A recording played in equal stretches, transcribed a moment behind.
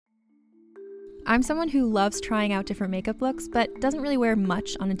I'm someone who loves trying out different makeup looks, but doesn't really wear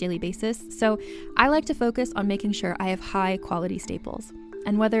much on a daily basis, so I like to focus on making sure I have high quality staples.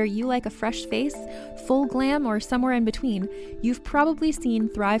 And whether you like a fresh face, full glam, or somewhere in between, you've probably seen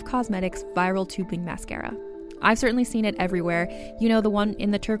Thrive Causemetics Viral Tubing Mascara. I've certainly seen it everywhere. You know, the one in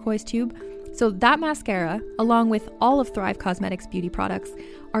the turquoise tube? So that mascara, along with all of Thrive Causemetics beauty products,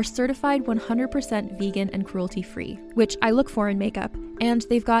 are certified 100% vegan and cruelty-free, which I look for in makeup, and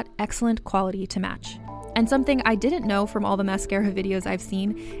they've got excellent quality to match. And something I didn't know from all the mascara videos I've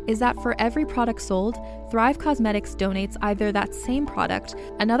seen is that for every product sold, Thrive Causemetics donates either that same product,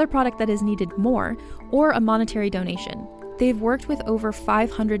 another product that is needed more, or a monetary donation. They've worked with over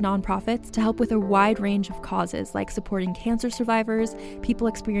 500 nonprofits to help with a wide range of causes like supporting cancer survivors, people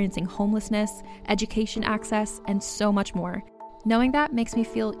experiencing homelessness, education access, and so much more. Knowing that makes me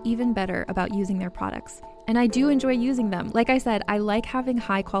feel even better about using their products. And I do enjoy using them. Like I said, I like having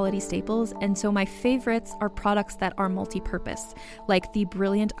high quality staples, and so my favorites are products that are multi-purpose, like the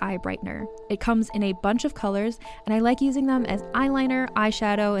Brilliant Eye Brightener. It comes in a bunch of colors, and I like using them as eyeliner,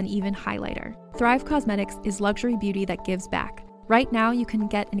 eyeshadow, and even highlighter. Thrive Causemetics is luxury beauty that gives back. Right now, you can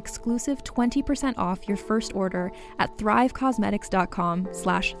get an exclusive 20% off your first order at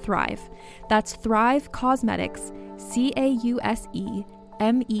thrivecausemetics.com/thrive. That's Thrive Causemetics,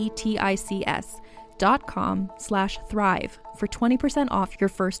 CAUSEMETICS.com/thrive for 20% off your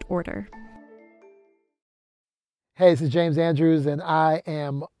first order. Hey, this is James Andrews, and I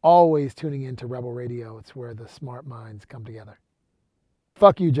am always tuning in to Rebel Radio. It's where the smart minds come together.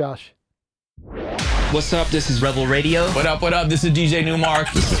 Fuck you, Josh. What's up? This is Rebel Radio. What up? What up? This is DJ Newmark.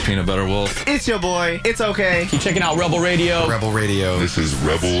 This is Peanut Butter Wolf. It's your boy. It's okay. Keep checking out Rebel Radio. Rebel Radio. This is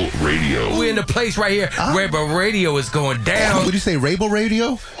Rebel Radio. We're in the place right here. Rebel Radio is going down. What did you say, Rebel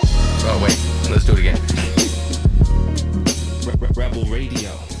Radio? Oh, wait. Let's do it again. Rebel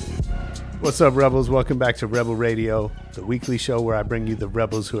Radio. What's up, Rebels? Welcome back to Rebel Radio, the weekly show where I bring you the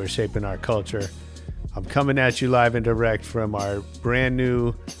rebels who are shaping our culture. I'm coming at you live and direct from our brand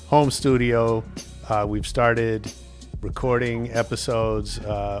new home studio. We've started recording episodes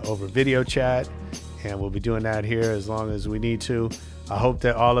over video chat, and we'll be doing that here as long as we need to. I hope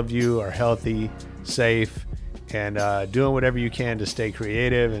that all of you are healthy, safe, and doing whatever you can to stay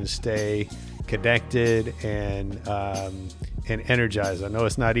creative and stay connected and energized. I know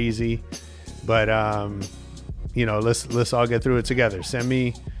it's not easy, but let's all get through it together. Send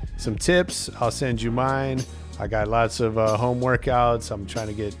me some tips. I'll send you mine. I got lots of home workouts. I'm trying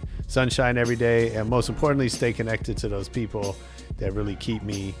to get sunshine every day, and most importantly, stay connected to those people that really keep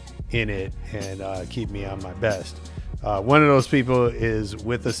me in it and keep me on my best. One of those people is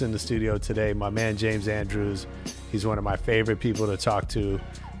with us in the studio today, my man James Andrews. He's one of my favorite people to talk to.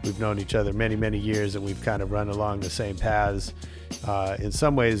 We've known each other many, many years, and we've kind of run along the same paths in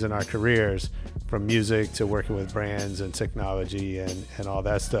some ways in our careers, from music to working with brands and technology and all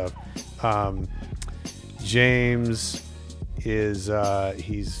that stuff. James is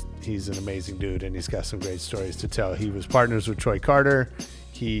he's an amazing dude, and he's got some great stories to tell. He was partners with Troy Carter.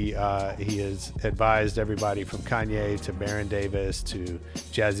 He has advised everybody from Kanye to Baron Davis to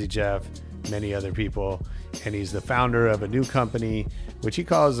Jazzy Jeff, many other people, and he's the founder of a new company which he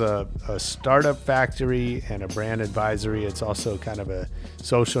calls a startup factory and a brand advisory. It's also kind of a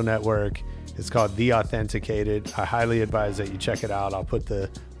social network. It's called The Authenticated. I highly advise that you check it out. I'll put the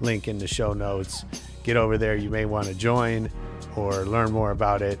link in the show notes. Get over there. You may want to join or learn more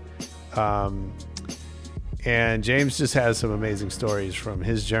about it. And James just has some amazing stories from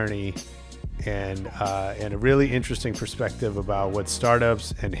his journey and a really interesting perspective about what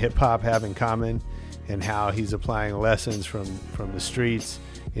startups and hip hop have in common and how he's applying lessons from the streets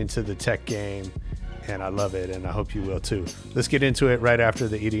into the tech game. And I love it, and I hope you will too. Let's get into it right after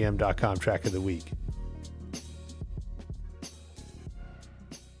the EDM.com track of the week.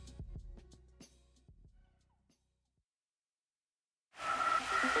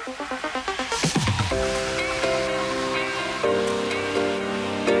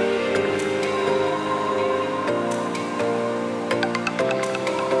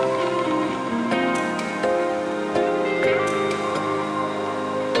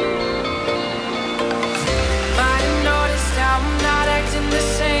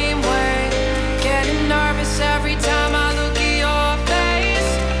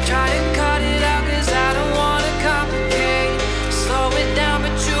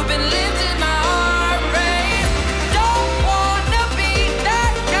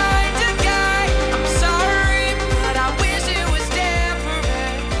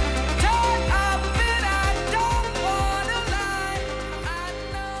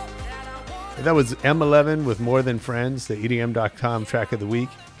 That was M11 with More Than Friends, the EDM.com track of the week.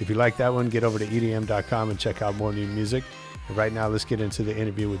 If you like that one, get over to EDM.com and check out more new music. And right now, let's get into the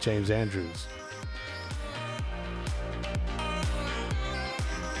interview with James Andrews.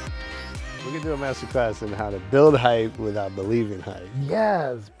 We can do a masterclass on how to build hype without believing hype.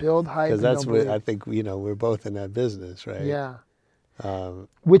 Yes, build hype. Because that's what I think, we're both in that business, right? Yeah.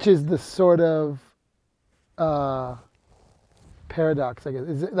 Which is the sort of paradox, I guess.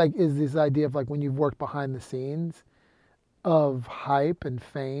 Is this idea of like when you've worked behind the scenes of hype and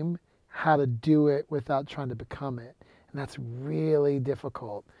fame, how to do it without trying to become it. And that's really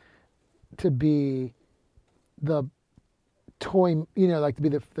difficult to be the toy, like to be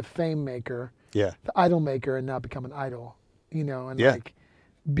the fame maker, the idol maker, and not become an idol, and like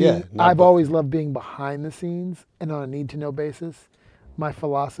being, I've always loved being behind the scenes and on a need to know basis. My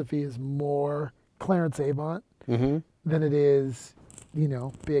philosophy is more Clarence Avant than it is,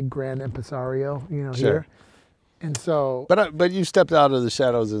 big grand impresario, here. And so, but you stepped out of the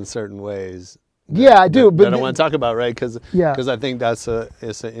shadows in certain ways. Yeah, I do. But I want to talk about, right? Because I think it's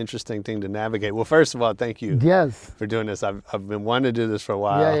an interesting thing to navigate. Well, first of all, thank you. For doing this. I've been wanting to do this for a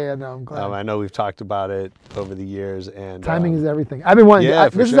while. Yeah. No, I'm glad. I know we've talked about it over the years, and timing is everything. I've been wanting.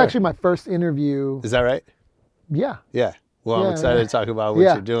 This is sure. actually my first interview. Is that right? Yeah. Yeah. Well, I'm excited to talk about what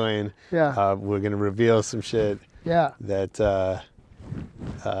you're doing. Yeah. We're gonna reveal some shit. Yeah. That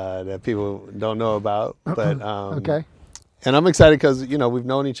people don't know about, but okay. And I'm excited because we've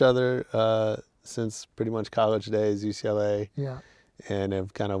known each other since pretty much college days, UCLA. Yeah. And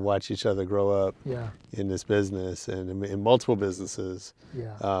have kind of watched each other grow up. Yeah. In this business and in multiple businesses.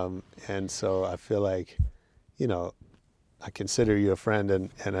 Yeah. And so I feel like, I consider you a friend,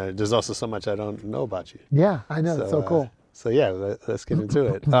 and there's also so much I don't know about you. Yeah, I know. It's so cool. So yeah, let's get into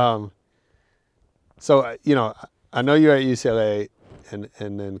it. So I know you're at UCLA, and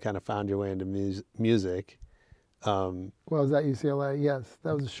then kind of found your way into music. Well, was that UCLA? Yes,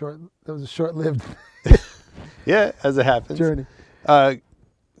 that was a short-lived. Yeah, as it happens. Journey.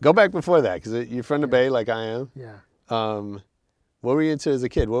 Go back before that, because you're from the Bay, like I am. Yeah. What were you into as a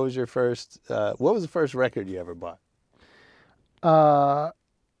kid? What was your first? What was the first record you ever bought?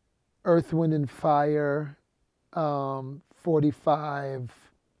 Earth, Wind and Fire, 45.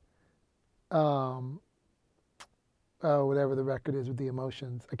 Whatever the record is with the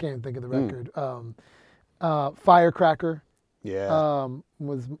Emotions. I can't even think of the record. Firecracker. Yeah.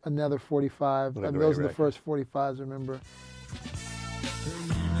 Was another 45. And those are the first 45s I remember.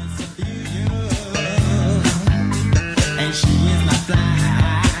 And she is not fly.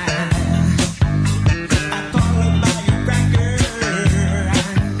 I thought about your record.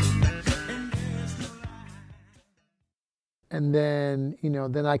 And then,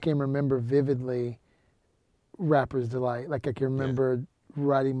 then I can remember vividly Rapper's Delight. Like I can remember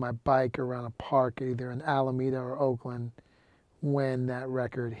riding my bike around a park either in Alameda or Oakland when that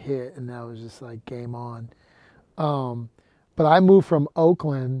record hit, and that was just like game on. But I moved from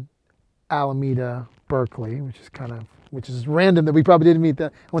Oakland, Alameda, Berkeley, which is random that we probably didn't meet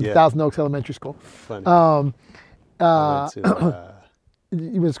that. I went to Thousand Oaks Elementary School. Funny.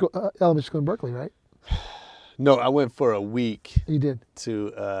 You went to school, elementary school in Berkeley, right? No, I went for a week. You did?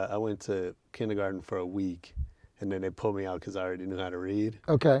 I went to kindergarten for a week, and then they pulled me out because I already knew how to read.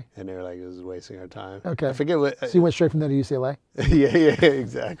 Okay. And they were like, this is wasting our time. Okay. I forget what. So you went straight from there to UCLA? Yeah,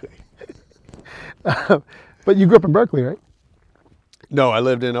 exactly. But you grew up in Berkeley, right? No, I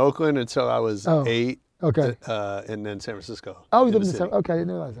lived in Oakland until I was 8. Okay. And then San Francisco. Oh, you lived in San Francisco. Okay, I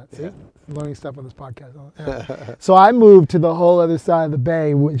didn't realize that. See? Learning stuff on this podcast. Yeah. So I moved to the whole other side of the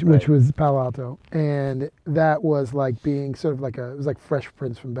Bay, which was Palo Alto. And that was like being sort of it was like Fresh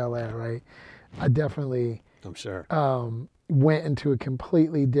Prince from Bel-Air, right? I definitely... I'm sure. Went into a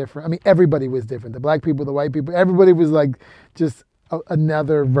completely different... everybody was different. The black people, the white people, everybody was like just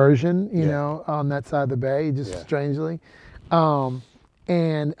another version, you know, on that side of the Bay, just strangely.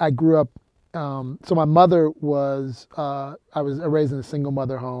 And I grew up... so my mother was... I was raised in a single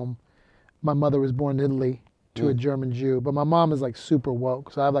mother home. My mother was born in Italy to a German Jew, but my mom is like super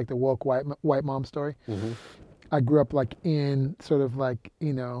woke. So I have like the woke white mom story. Mm-hmm. I grew up like in sort of like,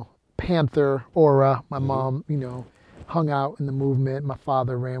 Panther aura. My mom, hung out in the movement. My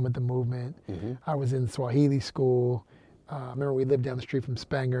father ran with the movement. Mm-hmm. I was in Swahili school. I remember we lived down the street from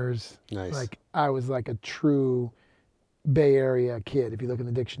Spenger's. Nice. Like I was like a true Bay Area kid. If you look in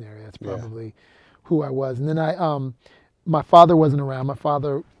the dictionary, that's probably who I was. And then my father wasn't around. My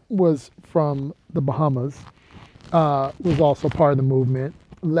father was from the Bahamas. Was also part of the movement.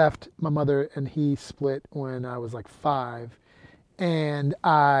 Left. My mother and he split when I was like 5. And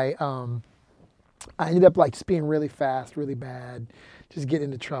I ended up like just being really fast, really bad, just getting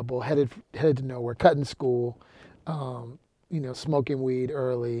into trouble, headed to nowhere, cutting school, smoking weed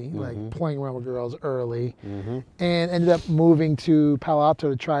early, like playing around with girls early, and ended up moving to Palo Alto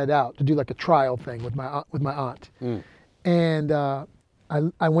to try it out, to do like a trial thing with my aunt. And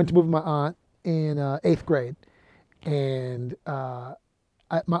I went to move with my aunt in 8th grade, and my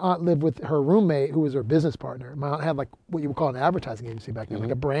aunt lived with her roommate, who was her business partner. My aunt had like what you would call an advertising agency back then,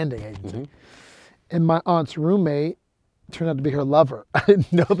 like a branding agency. And my aunt's roommate turned out to be her lover. I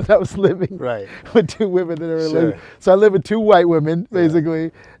didn't know that I was living with two women that are living. So I lived with two white women,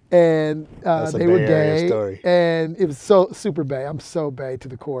 basically, and they were gay. Story. And it was so super Bay. I'm so Bay to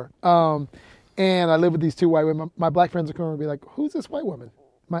the core. And I lived with these two white women. My black friends would come over and be like, "Who's this white woman?"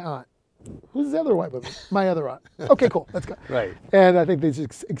 My aunt. "Who's the other white woman?" My other aunt. "Okay, cool, let's go." Right. And I think they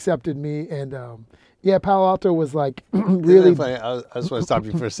just accepted me. And Palo Alto was like really funny. I just want to stop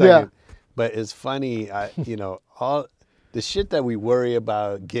you for a second. But it's funny, all the shit that we worry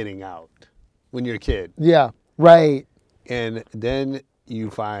about getting out when you're a kid. Yeah, right. And then you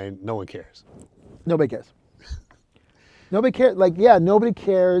find no one cares. Nobody cares. Nobody cares. Nobody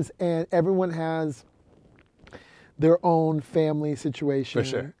cares, and everyone has their own family situation. For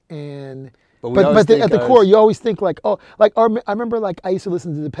sure. But at the core, you always think I remember I used to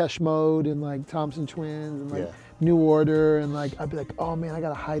listen to Depeche Mode and like Thompson Twins and New Order, and I'd be like, "Oh man, I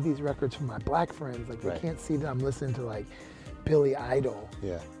gotta hide these records from my black friends. They can't see that I'm listening to Billy Idol."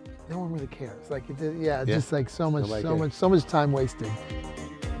 Yeah. No one really cares. Just like so much time wasted.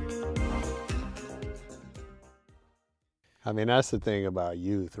 I mean, that's the thing about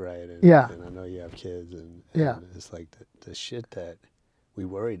youth, right? And I know you have kids, and it's like the shit that we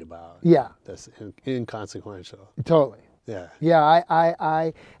worried about. Yeah. That's inconsequential. Totally. Yeah. Yeah.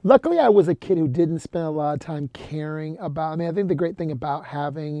 I luckily I was a kid who didn't spend a lot of time caring about. I mean, I think the great thing about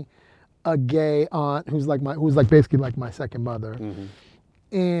having a gay aunt who's basically like my second mother,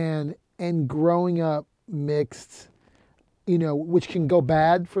 and growing up mixed, which can go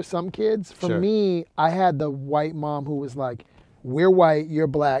bad for some kids. For me, I had the white mom who was like, "We're white, you're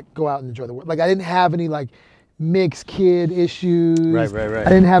black, go out and enjoy the world." I didn't have any mixed kid issues. Right. I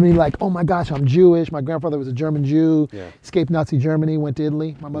didn't have any "Oh my gosh, I'm Jewish." My grandfather was a German Jew, escaped Nazi Germany, went to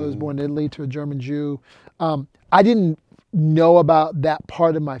Italy. My mother was born in Italy to a German Jew. I didn't know about that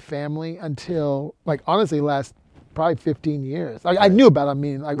part of my family until honestly last probably 15 years. I knew about it. I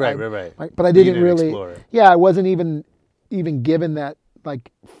mean, right. But I didn't really explore it. I wasn't even given that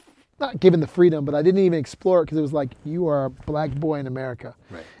not given the freedom, but I didn't even explore it because it was you are a black boy in America.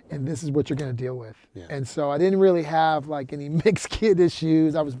 Right. And this is what you're going to deal with. Yeah. And so I didn't really have any mixed kid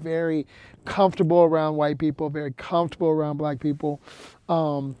issues. I was very comfortable around white people, very comfortable around black people.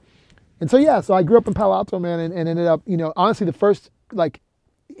 So I grew up in Palo Alto, man, and ended up, honestly, the first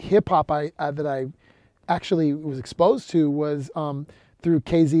hip hop that I actually was exposed to was through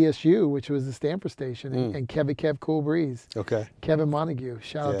KZSU, which was the Stanford station, and Kevy Kev Cool Breeze. Okay. Kevin Montague.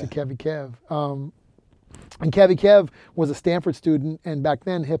 Shout out to Kevy Kev. And Kevy Kev was a Stanford student, and back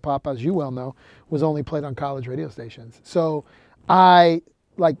then hip hop, as you well know, was only played on college radio stations. So I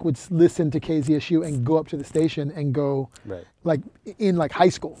would listen to KZSU and go up to the station and go in high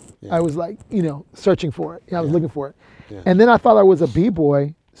school. Yeah. I was searching for it. I was looking for it. Yeah. And then I thought I was a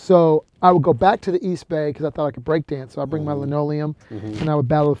B-boy. So I would go back to the East Bay because I thought I could break dance. So I'd bring my linoleum and I would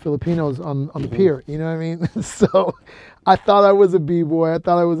battle the Filipinos on the pier. You know what I mean? So I thought I was a B-boy. I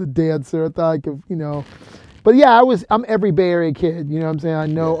thought I was a dancer. I thought I could, But I'm every Bay Area kid. You know what I'm saying? I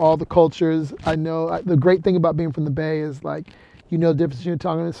know all the cultures. I know the great thing about being from the Bay is the difference between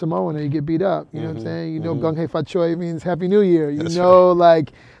Tongan and Samoan, and you get beat up. You know what I'm saying? Gung Hei Fat Choi means Happy New Year. That's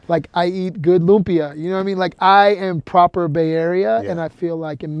right. I eat good lumpia. You know what I mean? I am proper Bay Area, and I feel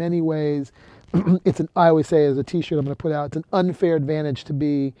in many ways, I always say as a T-shirt I'm going to put out, it's an unfair advantage to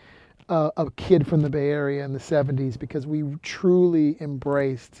be a kid from the Bay Area in the 70s because we truly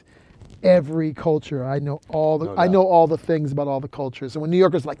embraced every culture. I know all the things about all the cultures. And when New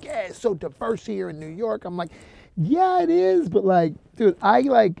Yorkers are it's so diverse here in New York, I'm like, yeah, it is, but dude,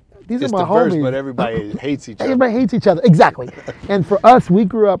 these it's are my diverse, homies. But everybody hates each other. Everybody hates each other, exactly. And for us, we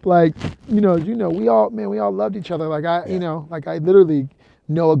grew up we all loved each other. I literally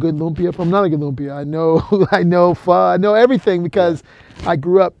know a good lumpia from not a good lumpia. I know pho, I know everything because I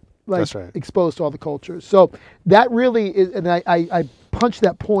grew up exposed to all the cultures. So that really is, and I punch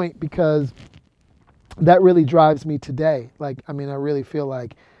that point because that really drives me today. I really feel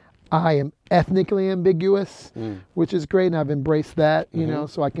I am ethnically ambiguous, which is great, and I've embraced that,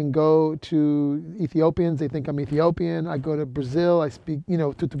 so I can go to Ethiopians, they think I'm Ethiopian. I go to Brazil, I speak,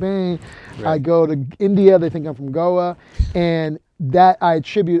 Tutubane. Right. I go to India, they think I'm from Goa. And that I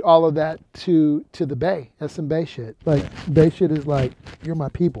attribute all of that to the Bay. That's some Bay shit. Bay shit is you're my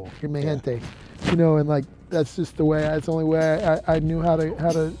people, you're mi gente. And That's just the way. That's the only way I knew how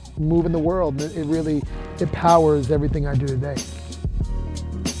to move in the world. It powers everything I do today.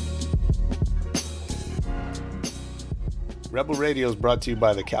 Rebel Radio is brought to you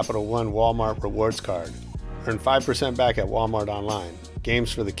by the Capital One Walmart Rewards Card. Earn 5% back at Walmart online.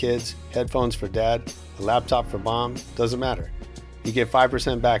 Games for the kids, headphones for dad, a laptop for mom, doesn't matter. You get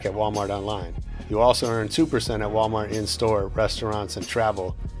 5% back at Walmart online. You also earn 2% at Walmart in-store, restaurants, and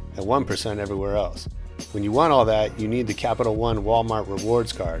travel, and 1% everywhere else. When you want all that, you need the Capital One Walmart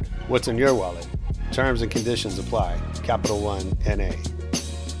Rewards Card. What's in your wallet? Terms and conditions apply. Capital One NA.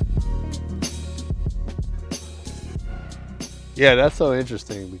 Yeah, that's so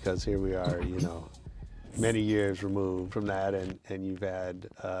interesting because here we are, many years removed from that, and you've had,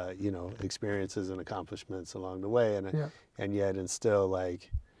 experiences and accomplishments along the way, and yet, and still, like,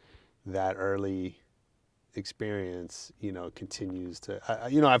 that early experience, continues to,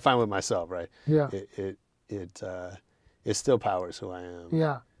 I find with myself, right? Yeah. It still powers who I am.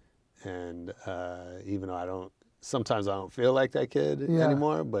 Yeah. And even though sometimes I don't feel like that kid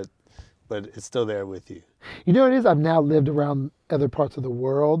anymore, but it's still there with you. You know what it is? I've now lived around other parts of the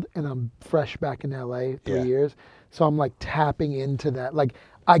world, and I'm fresh back in LA 3 years. So I'm like tapping into that. Like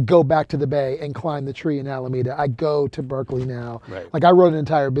I go back to the Bay and climb the tree in Alameda. I go to Berkeley now. Right. Like I wrote an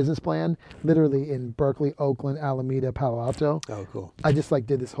entire business plan, literally in Berkeley, Oakland, Alameda, Palo Alto. Oh, cool. I just like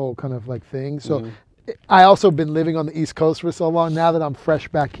did this whole kind of like thing. So I also been living on the East Coast for so long. Now that I'm fresh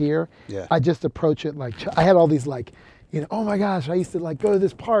back here, I just approach it like, I had all these like, oh my gosh, I used to like go to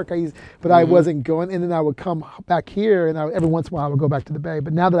this park. I wasn't going, and then I would come back here, and every once in a while I would go back to the Bay.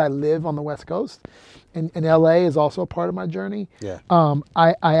 But now that I live on the West Coast, and LA is also a part of my journey,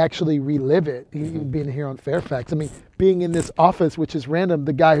 I actually relive it, being here on Fairfax. I mean, being in this office, which is random,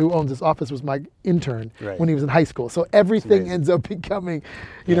 the guy who owns this office was my intern when he was in high school. So everything ends up becoming,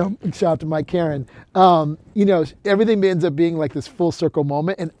 shout out to Mike Karen, everything ends up being like this full circle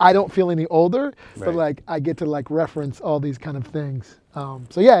moment, and I don't feel any older, but like I get to like reference all these kind of things.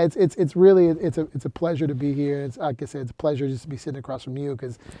 So yeah, it's really a pleasure to be here. It's like I said, it's a pleasure just to be sitting across from you,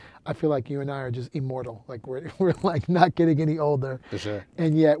 because I feel like you and I are just immortal. Like we're like not getting any older. For sure.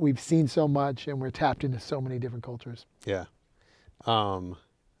 And yet we've seen so much, and we're tapped into so many different cultures. Yeah. I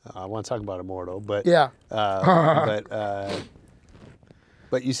want to talk about immortal, but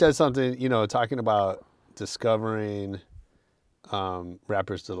but you said something, talking about discovering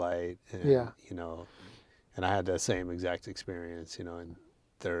Rapper's Delight, and and I had that same exact experience, in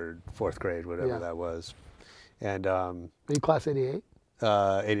third, fourth grade, whatever that was. And are you class 88?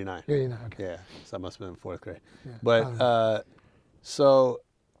 89. 89, okay. Yeah, so I must have been in fourth grade. Yeah. But so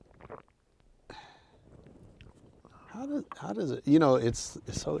how does it? It's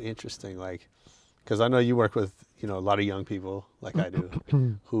so interesting, like, because I know you work with a lot of young people like I do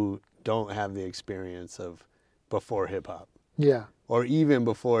who don't have the experience of before hip hop. Yeah. Or even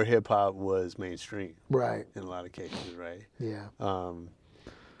before hip hop was mainstream. Right. In a lot of cases, right? Yeah.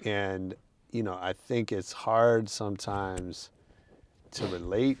 And I think it's hard sometimes to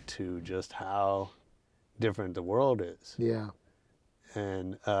relate to just how different the world is. Yeah.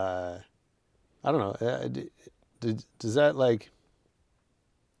 And I don't know. Does that like?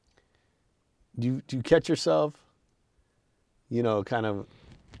 Do you catch yourself? Kind of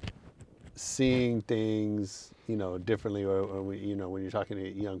seeing things, differently, or when you're talking to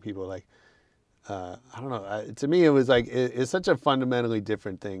young people, like, I don't know. To me, it was like it's such a fundamentally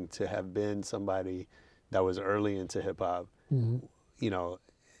different thing to have been somebody that was early into hip hop,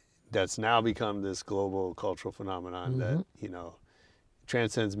 that's now become this global cultural phenomenon that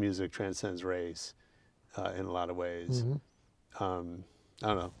transcends music, transcends race, in a lot of ways. I don't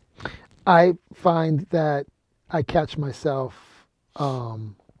know. I find that I catch myself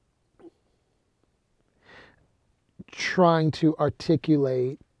trying to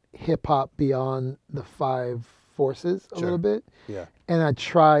articulate hip hop beyond the five forces a little bit. Yeah. And I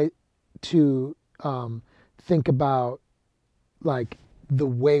try to think about like the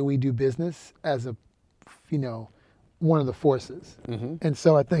way we do business as a, one of the forces. And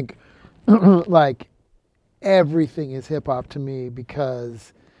so I think like everything is hip hop to me,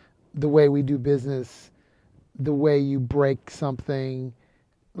 because the way we do business, the way you break something,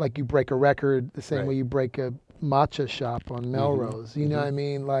 like you break a record the same way you break a matcha shop on Melrose. You know what I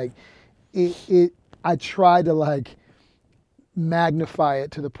mean? Like I try to like magnify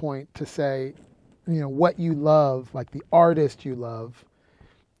it to the point to say, what you love, like the artist you love,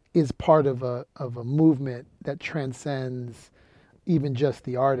 is part of a movement that transcends even just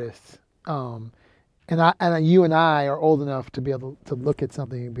the artists. And you and I are old enough to be able to look at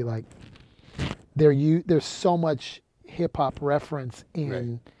something and be like, there's so much hip hop reference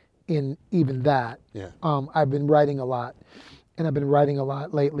in in even that. Yeah. I've been writing a lot, and I've been writing a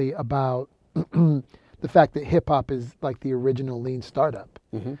lot lately about the fact that hip hop is like the original lean startup.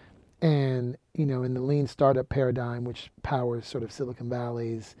 Mm-hmm. And, in the lean startup paradigm, which powers sort of Silicon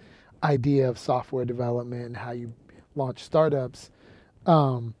Valley's idea of software development and how you launch startups,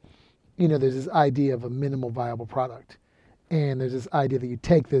 there's this idea of a minimal viable product. And there's this idea that you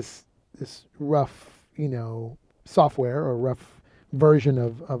take this rough, software or rough version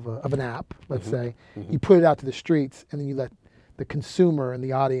of an app, let's say, you put it out to the streets, and then you let the consumer and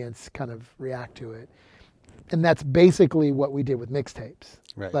the audience kind of react to it. And that's basically what we did with mixtapes.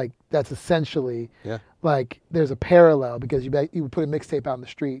 Right. Like, that's essentially, like, there's a parallel, because you would put a mixtape out in the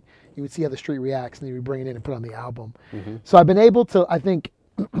street, you would see how the street reacts, and then you would bring it in and put it on the album. Mm-hmm. So I've been able to, I think,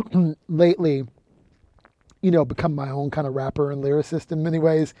 lately, become my own kind of rapper and lyricist in many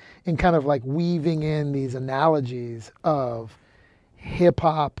ways, and kind of like weaving in these analogies of hip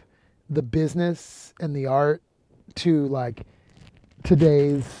hop, the business, and the art to like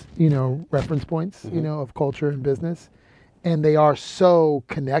today's, reference points, of culture and business. And they are so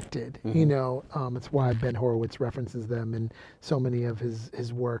connected, it's why Ben Horowitz references them in so many of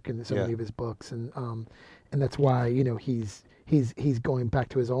his work and so many of his books. And that's why, he's going back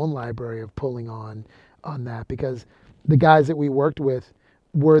to his own library of pulling on that, because the guys that we worked with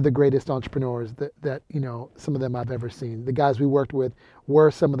were the greatest entrepreneurs that some of them I've ever seen. The guys we worked with were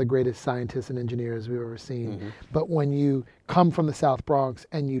some of the greatest scientists and engineers we've ever seen. Mm-hmm. But when you come from the South Bronx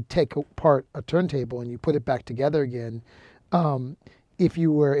and you take apart a turntable and you put it back together again, if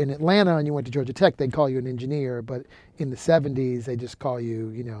you were in Atlanta and you went to Georgia Tech, they'd call you an engineer. But in the 70s, they just call you,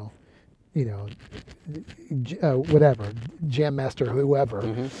 whatever, jam master, whoever.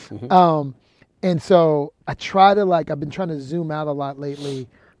 Mm-hmm. Mm-hmm. And so I try to I've been trying to zoom out a lot lately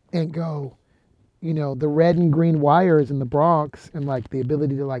and go, the red and green wires in the Bronx and like the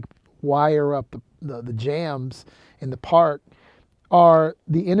ability to wire up the jams in the park are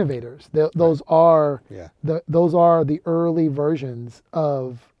the innovators. Those are the early versions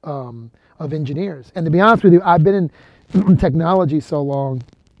of engineers. And to be honest with you, I've been in technology so long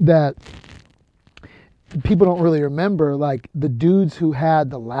that people don't really remember the dudes who had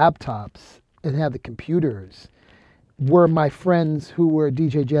the laptops and had the computers were my friends who were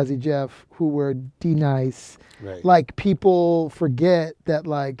DJ Jazzy Jeff, who were D-Nice. Right. People forget that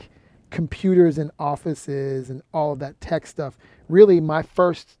computers and offices and all of that tech stuff, really the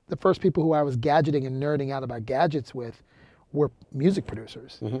first people who I was gadgeting and nerding out about gadgets with were music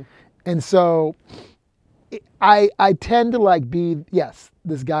producers. Mm-hmm. And so I tend to be,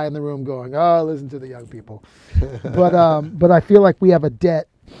 this guy in the room going, oh, listen to the young people. But I feel like we have a debt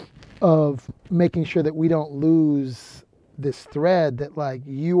of making sure that we don't lose this thread that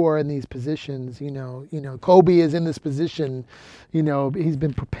you are in these positions, Kobe is in this position, he's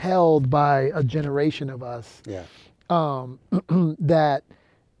been propelled by a generation of us that,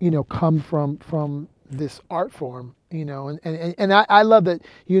 come from this art form, and I love that,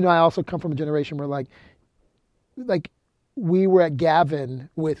 I also come from a generation where we were at Gavin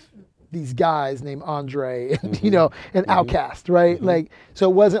with these guys named Andre and, and Outkast, right? Mm-hmm. So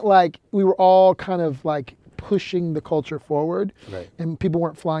it wasn't we were all kind of pushing the culture forward. Right. And people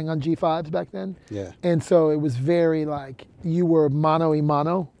weren't flying on G5s back then. Yeah. And so it was very you were mano a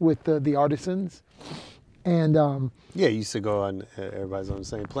mano with the artisans. And you used to go on, everybody's on the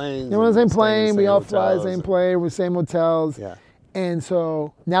same planes. We're on the same plane, we all fly the same plane, we're same hotels. Yeah. And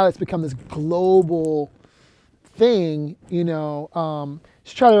so now it's become this global thing,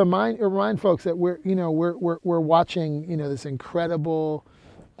 just try to remind folks that we're watching, this incredible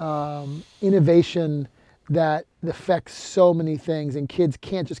innovation that affects so many things, and kids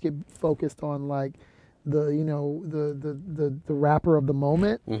can't just get focused on the rapper of the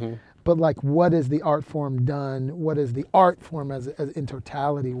moment, mm-hmm. but what has the art form done? What is the art form as in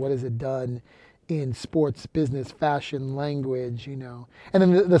totality? What has it done in sports, business, fashion, language, And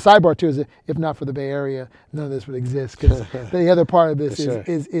then the sidebar too is that if not for the Bay Area, none of this would exist. Because the other part of this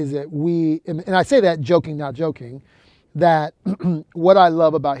is that we, and I say that joking, not joking, that what I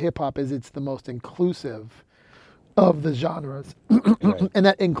love about hip hop is it's the most inclusive of the genres. Right. And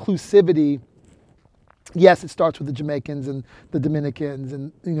that inclusivity, yes, it starts with the Jamaicans and the Dominicans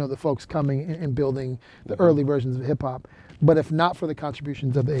and, the folks coming and building the mm-hmm. early versions of hip hop. But if not for the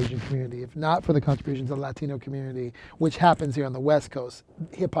contributions of the Asian community, if not for the contributions of the Latino community, which happens here on the West Coast,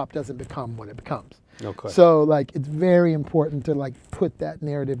 hip hop doesn't become what it becomes. Okay. So it's very important to put that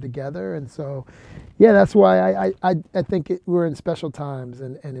narrative together. And so, that's why I think we're in special times,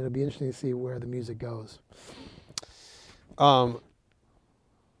 and it'll be interesting to see where the music goes. So,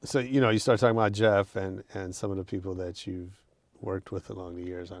 you start talking about Jeff and some of the people that you've worked with along the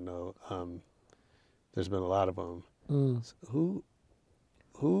years, I know there's been a lot of them. So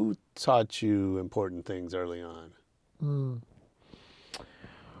who taught you important things early on?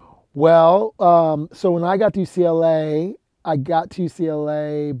 Well, so when I got to UCLA, I got to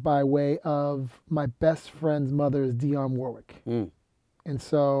UCLA by way of my best friend's mother is Dionne Warwick. And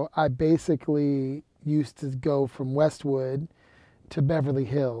so I basically used to go from Westwood to Beverly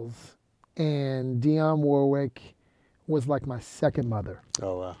Hills. And Dionne Warwick was like my second mother.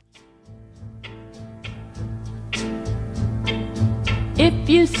 Oh, wow. If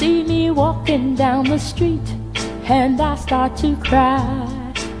you see me walking down the street and I start to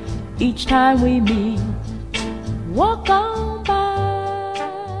cry each time we meet, walk on by.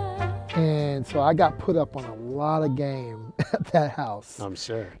 And so I got put up on a lot of game at that house. I'm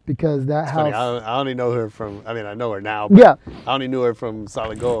sure. Because that It's house... funny, I only know her from, I mean, I know her now, but Yeah. I only knew her from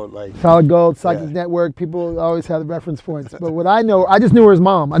Solid Gold. Like Solid Gold, Psychic Yeah. Network, people always have the reference points. But what I know, I just knew her as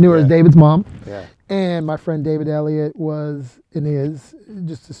mom. I knew her as Yeah. David's mom. Yeah. And my friend David Elliott was and is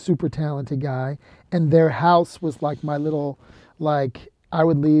just a super talented guy. And their house was like my little, like, I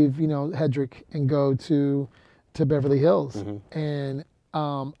would leave, Hedrick and go to Beverly Hills. And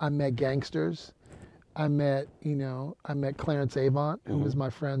I met gangsters. I met Clarence Avant, who was my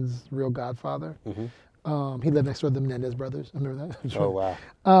friend's real godfather. He lived next door to the Menendez brothers. I remember that. Oh,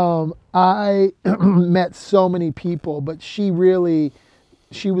 wow. I met so many people, but she was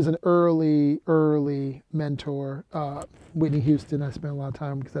an early mentor. Whitney Houston, I spent a lot of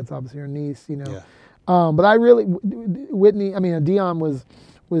time because that's obviously her niece, Yeah. But I really, Dionne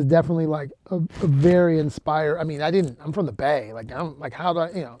was definitely like a very inspired. I mean, I'm from the Bay. Like, I'm like, how do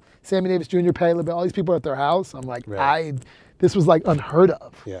I, Sammy Davis Jr., Patti LaBelle, all these people are at their house. I'm like, Right. this was like unheard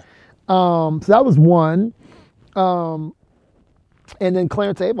of. Yeah. So that was one. And then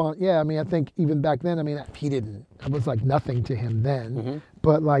Clarence Avant, I think even back then, I was like nothing to him then,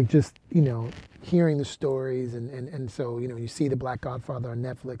 but like just, hearing the stories and so, you see The Black Godfather on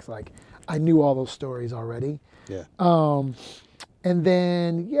Netflix, like I knew all those stories already. Yeah. And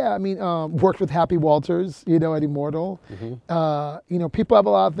then, worked with Happy Walters, at Immortal. People have a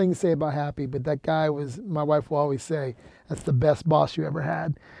lot of things to say about Happy, but that guy my wife will always say, that's the best boss you ever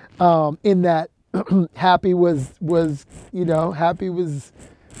had. In that Happy was Happy was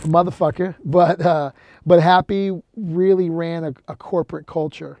a motherfucker, but Happy really ran a corporate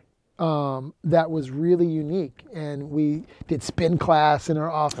culture that was really unique, and we did spin class in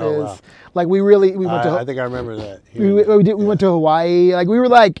our office. Oh, wow. Like we went to. I think I remember that. We went to Hawaii. Like we were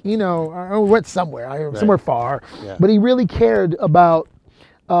like, we went somewhere, somewhere far. Yeah. But he really cared about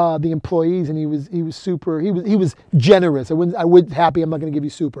the employees, and he was generous. I would Happy. I'm not going to give you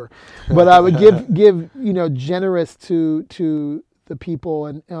super, but I would give generous to the people,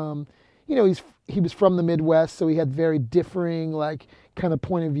 and he was from the Midwest, so he had very differing like kind of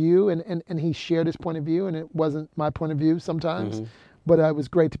point of view, and he shared his point of view, and it wasn't my point of view sometimes. But it was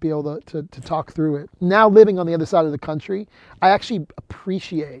great to be able to talk through it. Now living on the other side of the country, I actually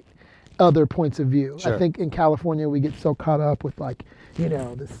appreciate other points of view. Sure. I think in California we get so caught up with like,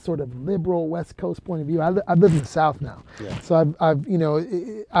 this sort of liberal West Coast point of view. I live in the South now. Yeah. So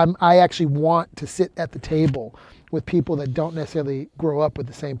I actually want to sit at the table with people that don't necessarily grow up with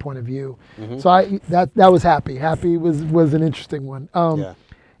the same point of view. So that was Happy. Happy was an interesting one. And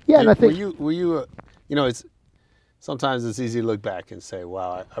I think were you it's sometimes it's easy to look back and say,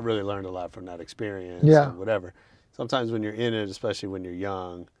 wow, I really learned a lot from that experience. Yeah. And whatever. Sometimes when you're in it, especially when you're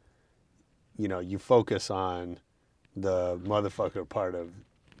young, you focus on the motherfucker part of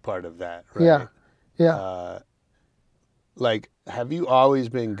that, right? Yeah. Like, have you always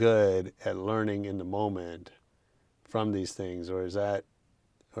been good at learning in the moment from these things, or is that,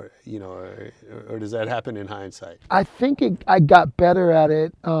 or does that happen in hindsight? I think I got better at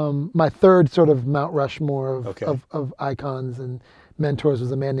it. My third sort of Mount Rushmore of icons and mentors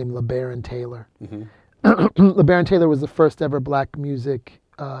was a man named LeBaron Taylor. LeBaron Taylor was the first ever black music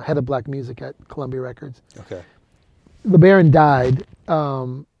head of black music at Columbia Records. Okay. LeBaron died.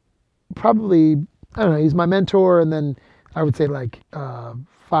 Probably, I don't know. He's my mentor, and then I would say like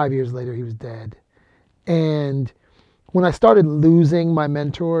 5 years later he was dead. And when I started losing my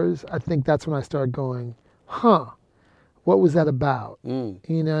mentors, I think that's when I started going, what was that about? You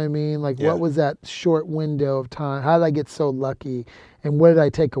know what I mean? Like, what was that short window of time? How did I get so lucky? And what did I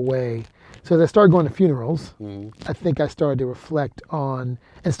take away? So as I started going to funerals, I think I started to reflect on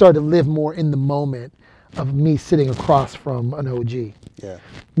and started to live more in the moment of me sitting across from an OG. Yeah.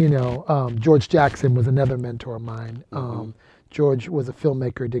 George Jackson was another mentor of mine. George was a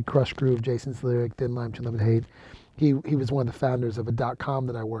filmmaker, did Crush Groove, Jason's Lyric, Thin Line, Too Love and Hate. He was one of the founders of a .com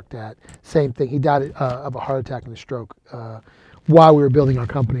that I worked at. Same thing. He died of a heart attack and a stroke while we were building our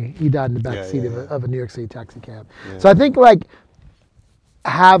company. He died in the back seat of a New York City taxi cab. Yeah. So I think like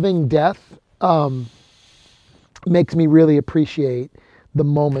having death makes me really appreciate the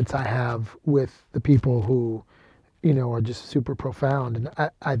moments I have with the people who, you know, are just super profound. And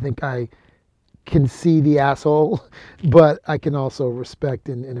I think I can see the asshole, but I can also respect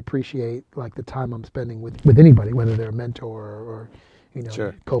and appreciate like the time I'm spending with anybody, whether they're a mentor or you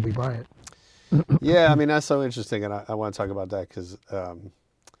know, Kobe Bryant. Yeah, I mean, that's so interesting. And I want to talk about that because,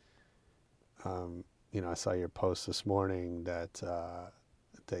 you know, I saw your post this morning that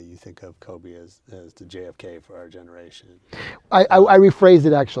you think of Kobe as the JFK for our generation. I rephrased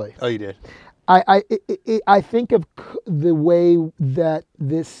it actually. Oh, you did? I think of the way that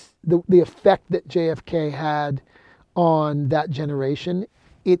the effect that JFK had on that generation.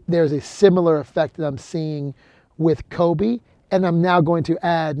 There's a similar effect that I'm seeing with Kobe, and I'm now going to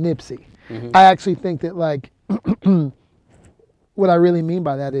add Nipsey. Mm-hmm. I actually think that like what I really mean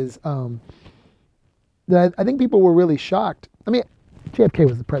by that is that I think people were really shocked. I mean, JFK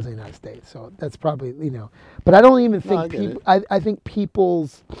was the president of the United States, so that's probably, you know, but I don't even think people. I think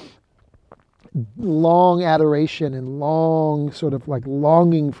people's long adoration and long sort of like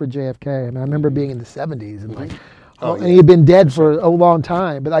longing for JFK. I mean, I remember being in the 70s and like, and he had been dead for a long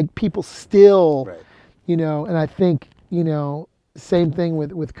time, but like people still, you know, and I think, you know, same thing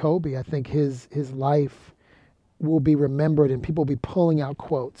with Kobe. I think his life will be remembered and people will be pulling out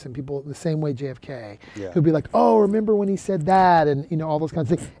quotes and people the same way JFK. Yeah. He'll be like, oh, remember when he said that, and you know, all those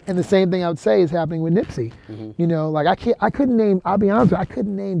kinds of things. And the same thing I would say is happening with Nipsey. Mm-hmm. You know, like I couldn't name, I'll be honest with you, I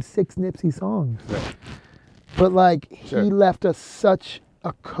couldn't name 6 Nipsey songs. Right. But like he left us such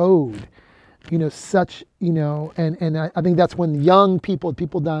a code, you know, such, you know, and I think that's when young people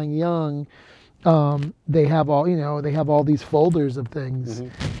dying young, they have all these folders of things.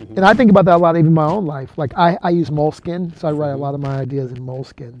 Mm-hmm. Mm-hmm. And I think about that a lot, even in my own life. Like I use Moleskine, so I write a lot of my ideas in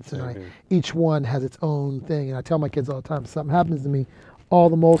Moleskines, and each one has its own thing. And I tell my kids all the time, if something happens to me, all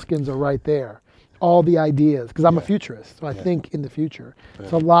the Moleskines are right there, all the ideas, because I'm a futurist, so I think in the future. Yeah.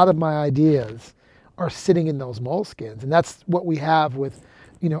 So a lot of my ideas are sitting in those Moleskines, and that's what we have with,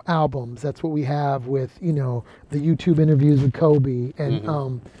 you know, albums. That's what we have with, you know, the YouTube interviews with Kobe,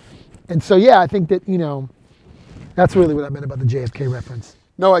 and and so, yeah, I think that, you know, that's really what I meant about the JFK reference.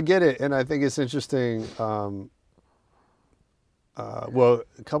 No, I get it. And I think it's interesting. Well, a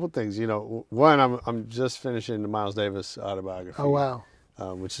couple things. You know, one, I'm just finishing the Miles Davis autobiography. Oh, wow.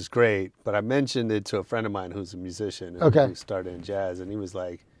 Which is great. But I mentioned it to a friend of mine who's a musician and who started in jazz. And he was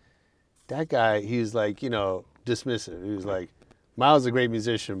like, that guy, he was like, you know, dismissive. He was like, Miles is a great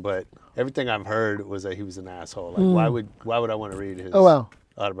musician, but everything I've heard was that he was an asshole. Like, why would I want to read his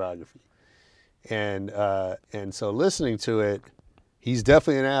autobiography? And so listening to it, he's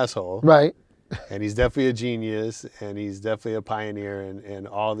definitely an asshole. Right. And he's definitely a genius, and he's definitely a pioneer, and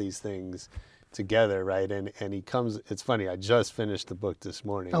all these things together, right? And he comes, it's funny, I just finished the book this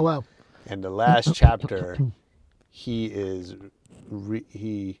morning. Oh, wow. And the last chapter, it's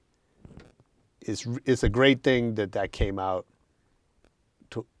a great thing that came out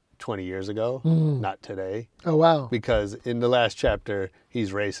 20 years ago, not today. Oh, wow. Because in the last chapter,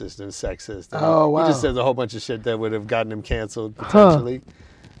 he's racist and sexist. And wow. He just says a whole bunch of shit that would have gotten him canceled potentially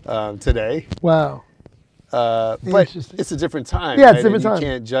today. Wow. But it's a different time. Yeah, right? it's a different time. You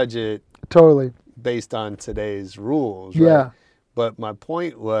can't judge it totally based on today's rules. Right? Yeah. But my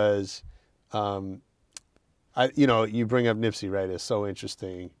point was, you bring up Nipsey, right? It's so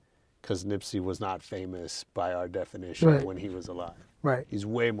interesting because Nipsey was not famous by our definition when he was alive. Right. He's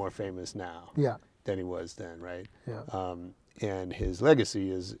way more famous now than he was then, right? Yeah. And his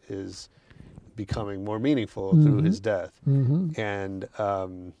legacy is becoming more meaningful through his death.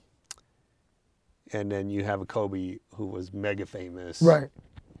 Mm-hmm. And then you have a Kobe who was mega famous. Right.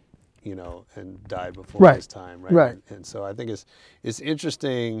 You know, and died before his time, right? Right. And so I think it's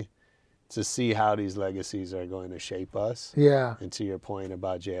interesting to see how these legacies are going to shape us. Yeah. And to your point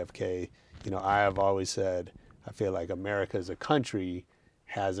about JFK, you know, I have always said, I feel like America as a country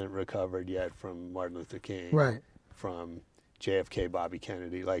hasn't recovered yet from Martin Luther King, from JFK, Bobby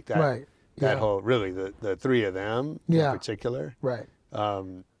Kennedy, like that. That whole, really, the three of them in particular. Right. But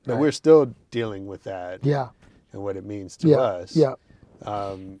we're still dealing with that. Yeah. And what it means to us. Yeah.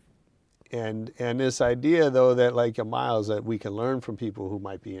 And this idea, though, that like a Miles, that we can learn from people who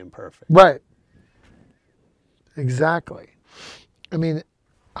might be imperfect. Right. Exactly. I mean,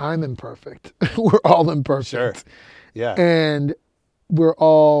 I'm imperfect. We're all imperfect. Sure. Yeah. And we're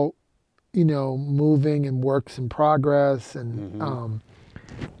all, you know, moving and works in progress. And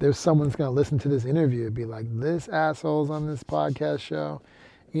there's someone's going to listen to this interview and be like, this asshole's on this podcast show.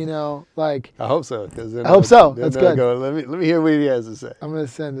 You know, like I hope so. I hope so. That's good. Let me hear what he has to say. I'm gonna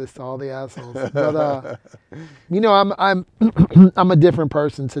send this to all the assholes. But you know, I'm I'm a different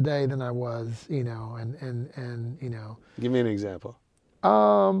person today than I was. You know, and you know. Give me an example.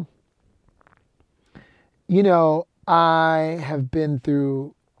 You know, I have been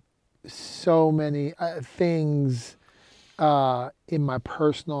through so many things in my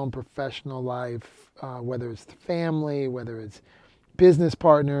personal and professional life, whether it's the family, whether it's business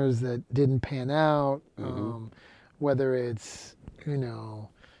partners that didn't pan out, whether it's, you know,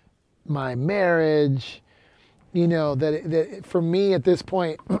 my marriage, you know, that for me at this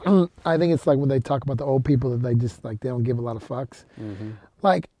point, I think it's like when they talk about the old people that they just like, they don't give a lot of fucks.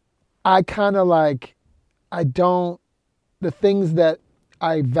 Like, I kind of like, the things that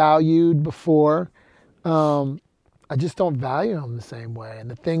I valued before, I just don't value them the same way.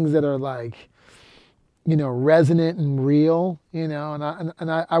 And the things that are like, you know, resonant and real, you know,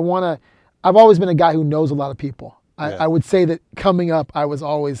 I've always been a guy who knows a lot of people. I would say that coming up, I was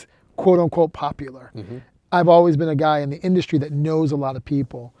always quote unquote popular. I've always been a guy in the industry that knows a lot of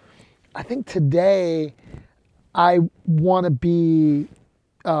people. I think today I want to be,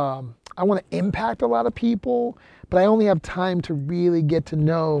 I want to impact a lot of people, but I only have time to really get to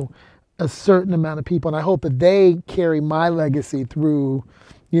know a certain amount of people. And I hope that they carry my legacy through,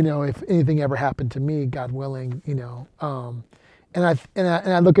 you know, if anything ever happened to me, God willing, you know. And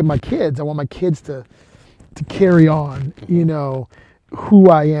I look at my kids. I want my kids to carry on, you know, who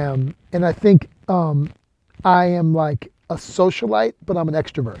I am. And I think I am like a socialite, but I'm an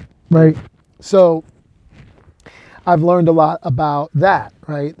extrovert, right? So I've learned a lot about that,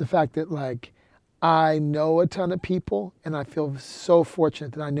 right? The fact that like I know a ton of people, and I feel so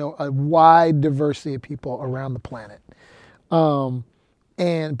fortunate that I know a wide diversity of people around the planet.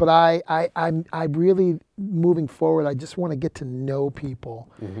 But I really, moving forward, I just want to get to know people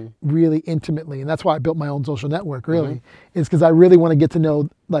really intimately. And that's why I built my own social network, really. It's because I really want to get to know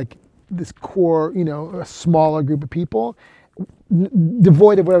like this core, you know, a smaller group of people,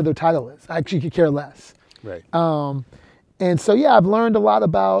 devoid of whatever their title is. I actually could care less. Right. And so, yeah, I've learned a lot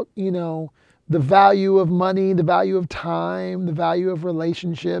about, you know, the value of money, the value of time, the value of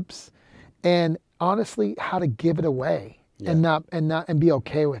relationships, and honestly, how to give it away. And be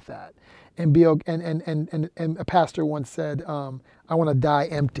okay with that, and a pastor once said, I want to die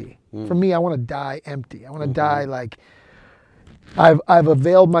empty. For me, I want to die empty. I want to die like I've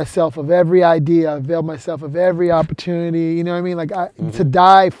availed myself of every idea, I've availed myself of every opportunity. You know what I mean? Like to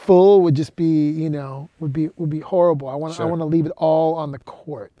die full would just be, you know, would be horrible. I want to leave it all on the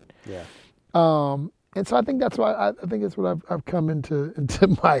court. Yeah. And so I think that's why I think that's what I've come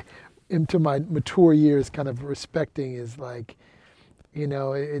into my mature years kind of respecting, is like, you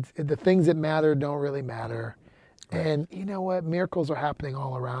know, the things that matter don't really matter. Right. And you know what? Miracles are happening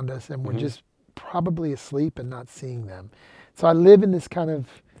all around us, and we're just probably asleep and not seeing them. So I live in this kind of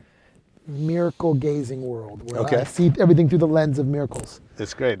miracle gazing world where I see everything through the lens of miracles.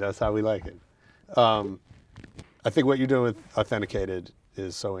 It's great. That's how we like it. I think what you're doing with Authenticated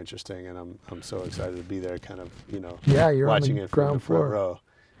is so interesting, and I'm so excited to be there, kind of, you know, you're watching on the it from ground the front floor. row.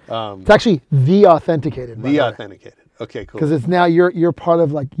 It's actually The Authenticated. The Authenticated. Okay, cool. Because it's now you're part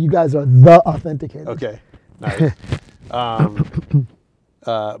of, like, you guys are The Authenticated. Okay, nice.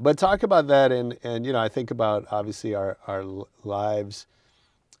 But talk about that, and you know, I think about, obviously our lives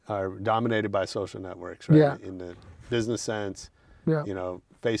are dominated by social networks, right? Yeah. In the business sense, Yeah. you know,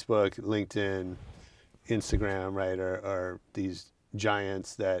 Facebook, LinkedIn, Instagram, right, are these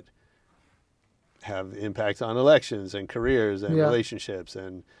giants that have impacts on elections and careers and relationships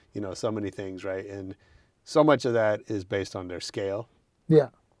and, you know, so many things, right? And so much of that is based on their scale. Yeah.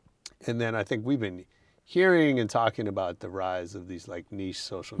 And then I think we've been hearing and talking about the rise of these like niche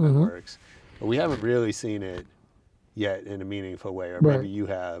social networks, but we haven't really seen it yet in a meaningful way, or maybe you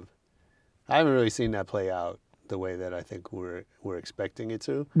have. I haven't really seen that play out the way that I think we're expecting it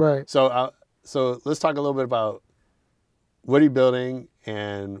to. Right. So let's talk a little bit about what are you building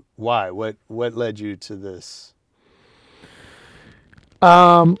and why? What led you to this?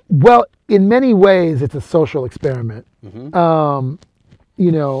 Well, in many ways, it's a social experiment.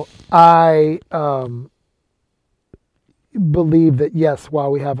 You know, I believe that, yes,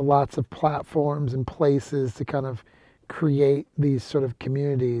 while we have lots of platforms and places to kind of create these sort of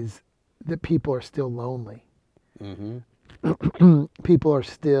communities, that people are still lonely. People are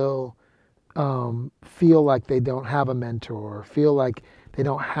still feel like they don't have a mentor, feel like they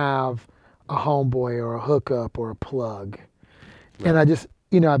don't have a homeboy or a hookup or a plug. Right. And I just,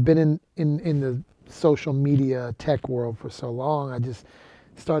 you know, I've been in the social media tech world for so long, I just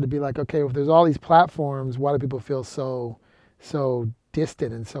started to be like, okay, if there's all these platforms, why do people feel so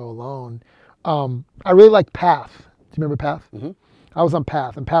distant and so alone. I really liked Path. Do you remember Path? Mm-hmm. I was on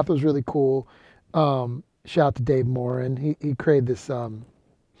Path, and Path was really cool. Shout out to Dave Morin. He created this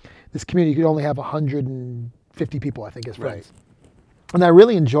this community. You could only have 150 people, I think, as friends. Right. And I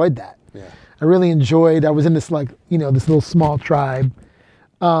really enjoyed that. Yeah. I was in this this little small tribe.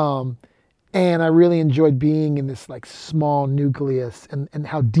 And I really enjoyed being in this like small nucleus and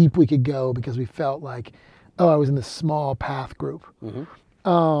how deep we could go because we felt like, I was in this small Path group.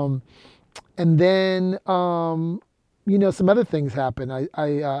 Mm-hmm. And then, some other things happened.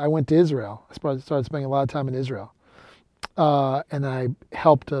 I went to Israel. I started spending a lot of time in Israel. And I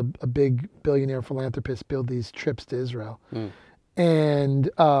helped a big billionaire philanthropist build these trips to Israel. Mm. And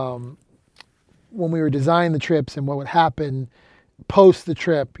when we were designing the trips and what would happen post the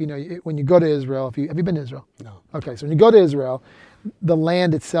trip, when you go to Israel, have you been to Israel? No. Okay, so when you go to Israel, the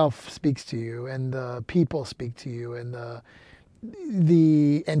land itself speaks to you, and the people speak to you, and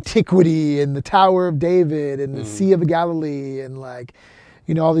the antiquity, and the Tower of David, and the Sea of Galilee, and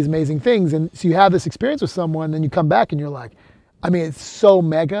all these amazing things. And so you have this experience with someone, and you come back, and you're like, it's so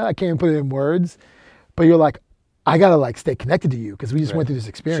mega, I can't even put it in words, but you're like, I gotta stay connected to you because we just went through this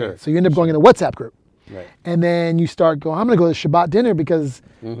experience. Sure. So you end up going in a WhatsApp group. Right. And then you start going, I'm going to go to Shabbat dinner because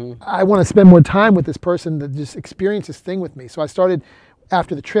I want to spend more time with this person that just experienced this thing with me. So I started,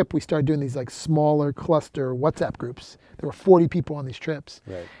 after the trip, we started doing these smaller cluster WhatsApp groups. There were 40 people on these trips.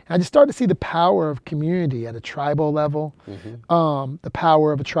 Right. And I just started to see the power of community at a tribal level, the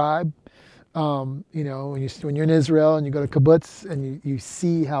power of a tribe. When you're in Israel and you go to kibbutz and you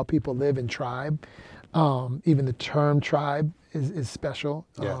see how people live in tribe, even the term tribe is special.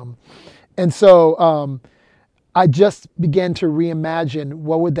 Yeah. And so I just began to reimagine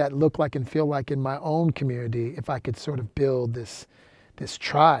what would that look like and feel like in my own community if I could sort of build this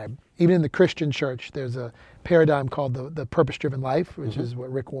tribe. Even in the Christian church, there's a paradigm called the purpose-driven life, which is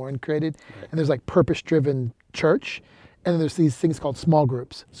what Rick Warren created. Right. And there's purpose-driven church, and then there's these things called small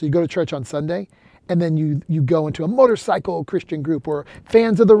groups. So you go to church on Sunday, and then you go into a motorcycle Christian group or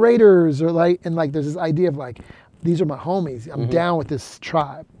fans of the Raiders, or there's this idea of these are my homies. I'm down with this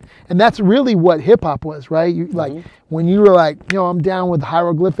tribe. And that's really what hip hop was, right? When you were I'm down with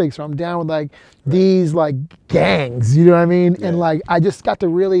hieroglyphics, or I'm down with these gangs, you know what I mean? Yeah. And I just got to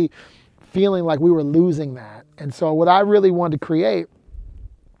really feeling like we were losing that. And so what I really wanted to create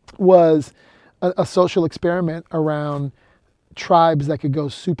was a social experiment around tribes that could go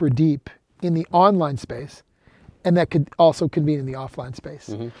super deep in the online space and that could also convene in the offline space.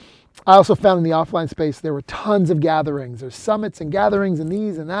 Mm-hmm. I also found in the offline space there were tons of gatherings. There's summits and gatherings and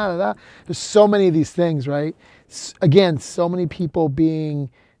these and that and that. There's so many of these things, right? Again, so many people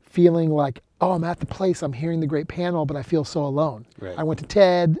feeling like, I'm at the place, I'm hearing the great panel, but I feel so alone. Right. I went to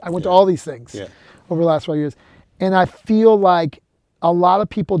TED, I went to all these things over the last 5 years. And I feel like a lot of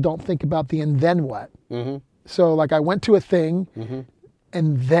people don't think about the and then what. Mm-hmm. So I went to a thing,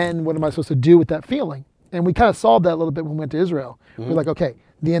 and then what am I supposed to do with that feeling? And we kind of solved that a little bit when we went to Israel. Mm-hmm. We're like, okay,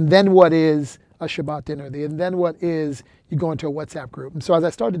 the and then what is a Shabbat dinner? The and then what is you go into a WhatsApp group? And so as I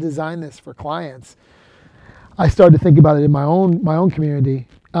started to design this for clients, I started to think about it in my own community.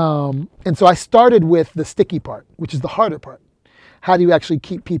 And so I started with the sticky part, which is the harder part. How do you actually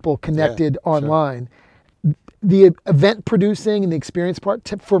keep people connected online? Sure. The event producing and the experience part,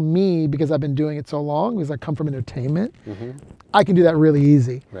 for me, because I've been doing it so long, because I come from entertainment, I can do that really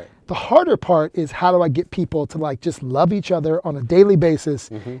easy. Right. The harder part is how do I get people to just love each other on a daily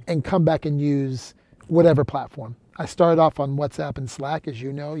basis and come back and use whatever platform. I started off on WhatsApp and Slack, as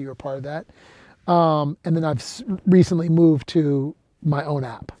you know, you were part of that. And then I've recently moved to my own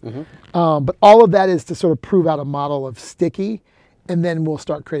app. But all of that is to sort of prove out a model of sticky, and then we'll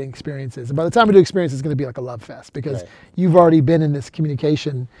start creating experiences. And by the time we do experiences, it's going to be like a love fest because you've already been in this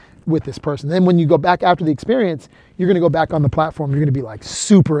communication with this person. Then when you go back after the experience, you're going to go back on the platform. You're going to be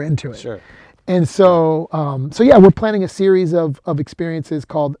super into it. Sure. And so, we're planning a series of experiences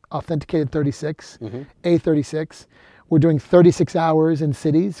called Authenticated 36, A36. We're doing 36 hours in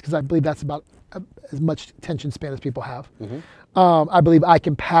cities because I believe that's about as much attention span as people have. I believe I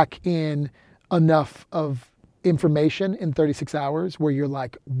can pack in enough of information in 36 hours where you're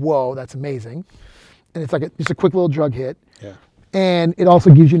like, whoa, that's amazing. And it's just a quick little drug hit. Yeah. And it also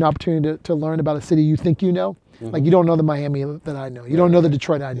gives you an opportunity to learn about a city you think you know. You don't know the Miami that I know. You don't know the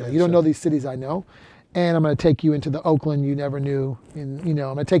Detroit I know. You don't know these cities I know. And I'm going to take you into the Oakland you never knew. And, I'm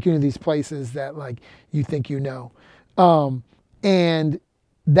going to take you into these places that you think you know. And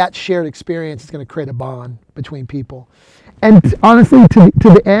that shared experience is going to create a bond between people. And honestly, to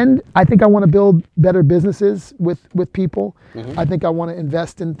the end, I think I want to build better businesses with people. I think I want to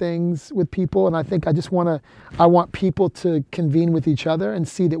invest in things with people, and I think I want people to convene with each other and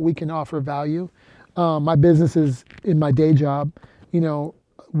see that we can offer value. My business is in my day job.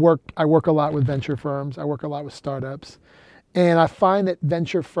 I work a lot with venture firms. I work a lot with startups, and I find that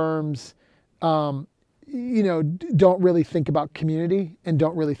venture firms, don't really think about community and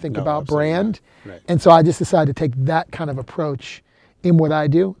don't really think about brand. Right. And so I just decided to take that kind of approach in what I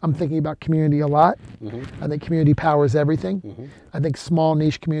do. I'm thinking about community a lot. I think community powers everything. I think small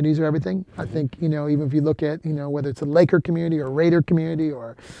niche communities are everything. I think, even if you look at, whether it's a Laker community or a Raider community,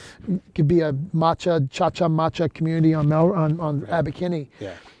 or it could be a cha-cha matcha community on Abbot Kinney.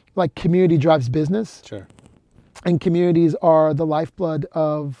 Yeah. Like, community drives business. Sure. And communities are the lifeblood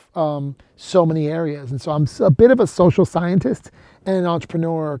of so many areas. And so I'm a bit of a social scientist and an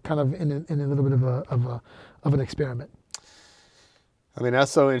entrepreneur, kind of in a little bit of an experiment. I mean,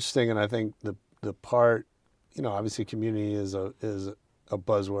 that's so interesting, and I think the part, obviously community is a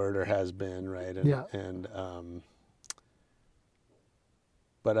buzzword, or has been, right? And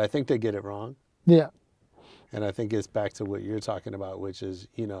but I think they get it wrong. Yeah. And I think it's back to what you're talking about, which is,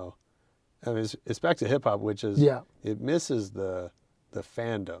 it's back to hip hop, which is it misses the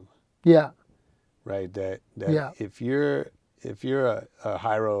fandom. Yeah. Right. That if you're a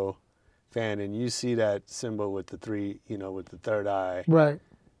Hyro fan and you see that symbol with the three, with the third eye, right,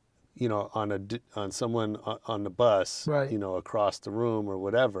 on someone on the bus, right, across the room or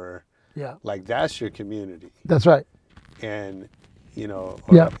whatever, like, that's your community. That's right. And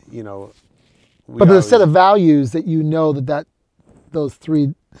but there's a set of values that those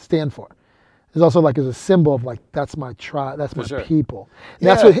three stand for. There's also as a symbol of that's my tribe, that's my people.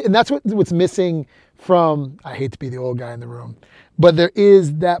 And that's what's missing from, I hate to be the old guy in the room, but there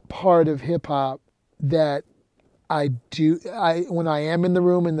is that part of hip hop that when I am in the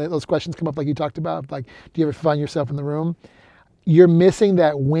room and those questions come up, like you talked about, do you ever find yourself in the room? You're missing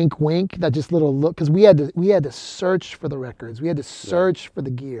that wink, that just little look, because we had to search for the records, we had to search for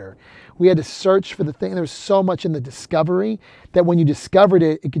the gear, we had to search for the thing. There was so much in the discovery that when you discovered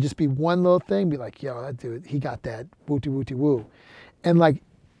it, it could just be one little thing, be like, yo, that dude, he got that wooty wooty woo, and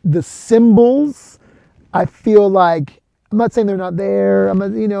the symbols, I feel like, I'm not saying they're not there,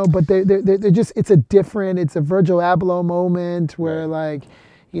 but they're just, it's a Virgil Abloh moment where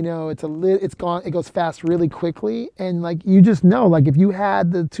it's gone. It goes fast really quickly, and you just know, if you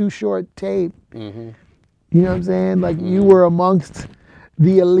had the Too Short tape, you know what I'm saying? You were amongst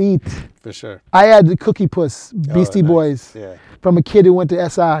the elite. For sure. I had the Cookie Puss, Beastie Boys, from a kid who went to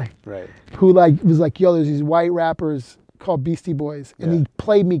SI, right? Who was like, yo, there's these white rappers called Beastie Boys, and he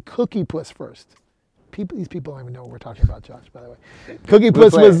played me Cookie Puss first. These people don't even know what we're talking about, Josh, by the way. Cookie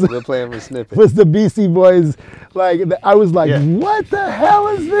Puss we'll play him a snippet. Was the Beastie Boys. I was like, what the hell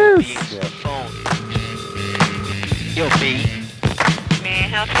is this? Yo, B. May I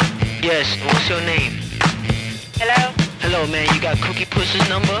help you? Yes, what's your name? Hello? Hello, man, you got Cookie Puss's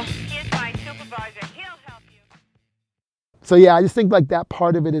number? Here's my supervisor, he'll help you. So yeah, I just think that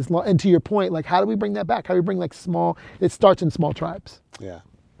part of it is, and to your point, how do we bring that back? How do we bring it starts in small tribes. Yeah.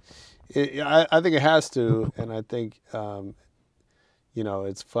 I think it has to, and I think,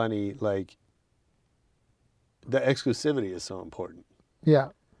 it's funny, the exclusivity is so important. Yeah.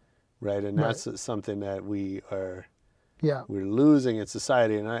 Right, and that's something that we're losing in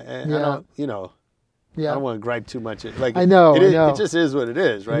society, and I don't, I don't want to gripe too much. I know. It just is what it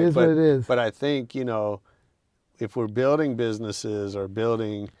is, right? It is what it is. But I think, if we're building businesses or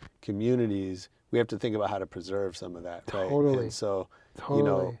building communities, we have to think about how to preserve some of that, right? Totally. And so,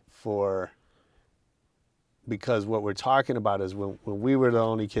 because what we're talking about is when we were the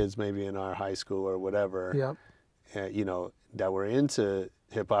only kids maybe in our high school or whatever, that were into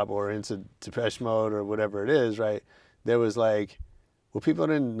hip hop or into Depeche Mode or whatever it is, right? There was people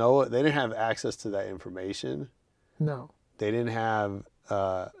didn't know, they didn't have access to that information. No. They didn't have,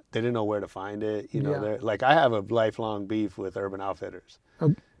 they didn't know where to find it. I have a lifelong beef with Urban Outfitters,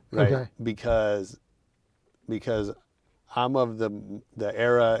 right? Okay. Because I'm of the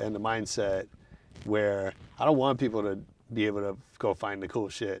era and the mindset where I don't want people to be able to go find the cool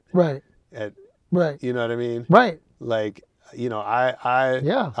shit. Right. Right. You know what I mean? Right. I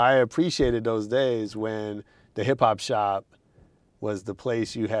appreciated those days when the hip hop shop was the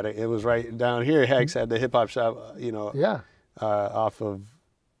place you had. It was right down here. Hex had the hip hop shop, off of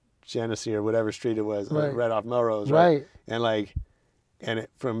Genesee or whatever street it was, right off Melrose. Right. And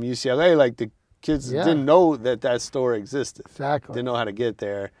from UCLA, the kids didn't know that store existed. Exactly. Didn't know how to get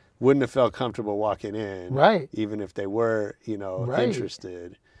there. Wouldn't have felt comfortable walking in. Right. Even if they were,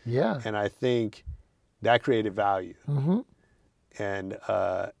 interested. Yeah. And I think that created value. Mm-hmm. and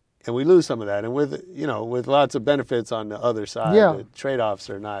we lose some of that. And with lots of benefits on the other side, the trade-offs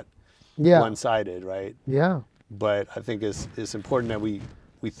are not one-sided, right? Yeah. But I think it's important that we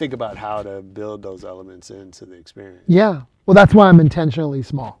think about how to build those elements into the experience. Yeah. Well, that's why I'm intentionally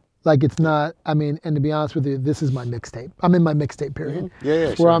small. Like it's not, and to be honest with you, this is my mixtape. I'm in my mixtape period. Mm-hmm.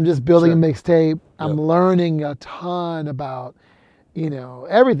 Yeah, where I'm just building a mixtape. I'm learning a ton about,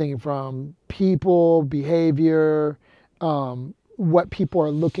 everything from people, behavior, what people are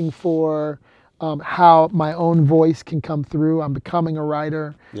looking for, how my own voice can come through. I'm becoming a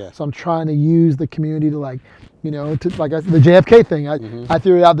writer. Yeah. So I'm trying to use the community to the JFK thing. I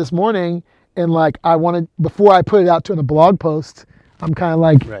threw it out this morning and I wanted, before I put it out to in a blog post, I'm kind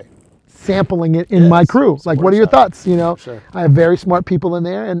of sampling it in my crew. What are your thoughts? Sure. I have very smart people in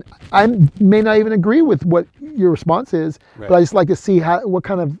there, and I may not even agree with what your response is, but I just like to see what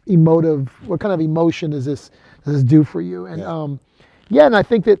kind of emotion does this do for you? And and I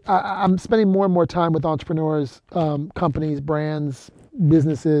think that I'm spending more and more time with entrepreneurs, companies, brands,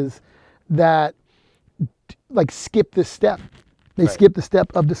 businesses that skip this step. They skip the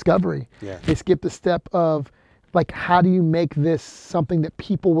step of discovery. Yeah. They skip the step of how do you make this something that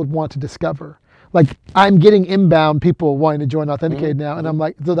people would want to discover? I'm getting inbound people wanting to join Authenticated now, and I'm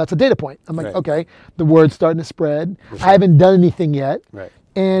like, so that's a data point. I'm like, okay, the word's starting to spread. I haven't done anything yet. Right.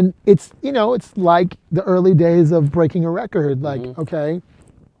 And it's, it's like the early days of breaking a record. Okay,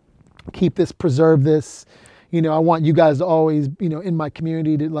 keep this, preserve this. I want you guys to always, in my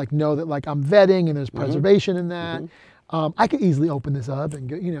community to know that I'm vetting and there's preservation in that. I could easily open this up and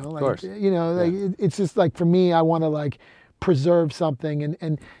go, it's just for me, I want to preserve something.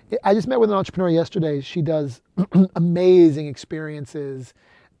 And I just met with an entrepreneur yesterday. She does amazing experiences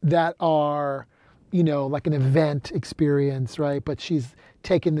that are, an event experience, right? But she's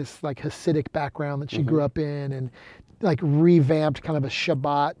taken this Hasidic background that she grew up in and revamped kind of a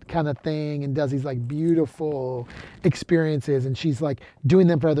Shabbat kind of thing and does these beautiful experiences, and she's doing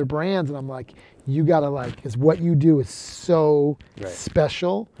them for other brands, and I'm like, you gotta because what you do is so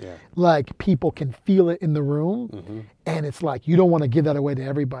special. Yeah. People can feel it in the room, and it's you don't want to give that away to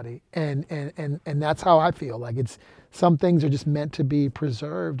everybody, and that's how I feel. It's some things are just meant to be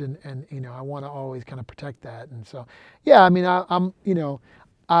preserved, and I want to always kind of protect that, and so I'm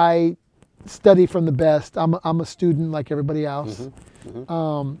I study from the best. I'm a student like everybody else,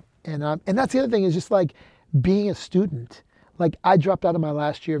 and that's the other thing is just being a student. I dropped out of my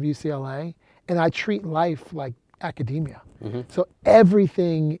last year of UCLA, and I treat life like academia. So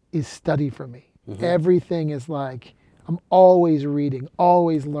everything is study for me. Everything is I'm always reading,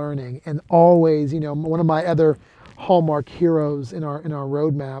 always learning, and always one of my other hallmark heroes in our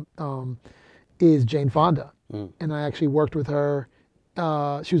roadmap is Jane Fonda, and I actually worked with her.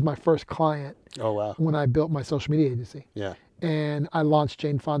 She was my first client. Oh, wow. When I built my social media agency. Yeah. And I launched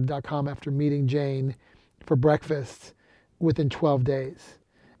JaneFonda.com after meeting Jane for breakfast within 12 days.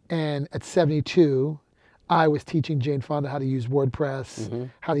 And at 72, I was teaching Jane Fonda how to use WordPress,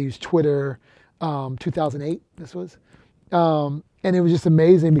 how to use Twitter. 2008, this was. And it was just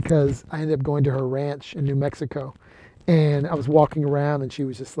amazing because I ended up going to her ranch in New Mexico. And I was walking around and she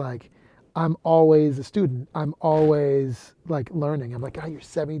was just I'm always a student. I'm always learning. I'm you're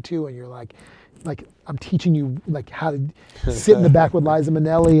 72 and you're I'm teaching you how to sit in the back with Liza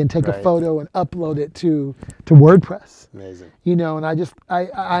Minnelli and take a photo and upload it to WordPress. Amazing.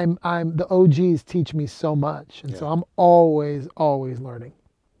 And I'm the OGs teach me so much, and so I'm always learning.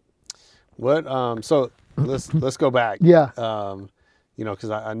 What so let's go back. Yeah. Because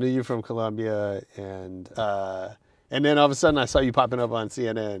I knew you from Columbia, and then all of a sudden I saw you popping up on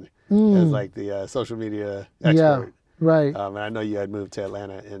CNN as the social media expert. Yeah, right. And I know you had moved to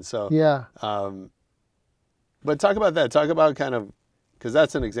Atlanta, and so yeah. But talk about that. Talk about kind of, because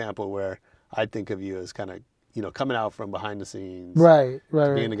that's an example where I think of you as kind of coming out from behind the scenes, right,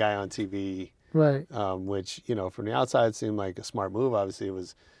 being the guy on TV, right. Which from the outside seemed like a smart move. Obviously, it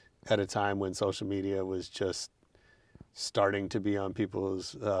was at a time when social media was just starting to be on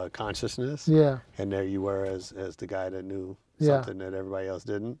people's consciousness. Yeah. And there you were as the guy that knew something that everybody else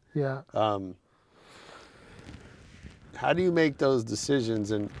didn't. Yeah. How do you make those decisions,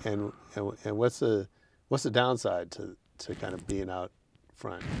 and what's the downside to kind of being out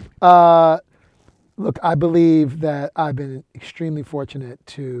front? Look, I believe that I've been extremely fortunate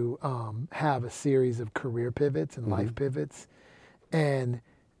to have a series of career pivots and life pivots, and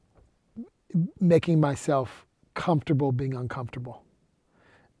making myself comfortable being uncomfortable.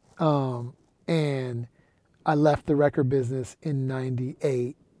 And I left the record business in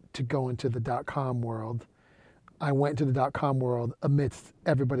 '98 to go into the .com world. I went to the .com world amidst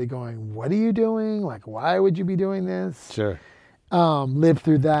everybody going, "What are you doing? Why would you be doing this?" Sure. lived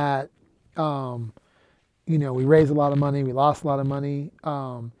through that. We raised a lot of money, we lost a lot of money.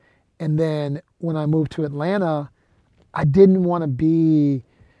 And then when I moved to Atlanta, I didn't want to be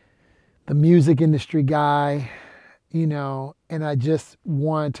the music industry guy, and I just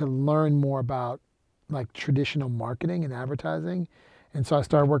wanted to learn more about like traditional marketing and advertising. And so I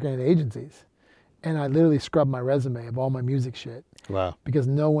started working at agencies, and I literally scrubbed my resume of all my music shit. Wow. Because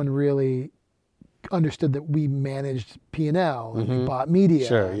no one really understood that we managed P&L and we bought media.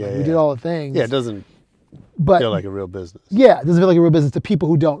 Sure, we did all the things. Yeah, it doesn't feel like a real business. Yeah, it doesn't feel like a real business to people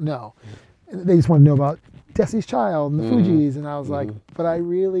who don't know. They just want to know about Destiny's Child and the Fugees, and I was like, but I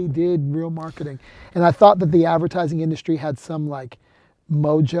really did real marketing. And I thought that the advertising industry had some like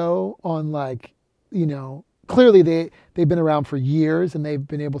mojo on like, clearly they've been around for years and they've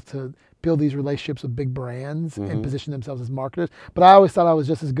been able to build these relationships with big brands and position themselves as marketers. But I always thought I was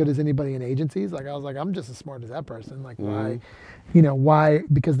just as good as anybody in agencies. Like I was like, I'm just as smart as that person. Like why,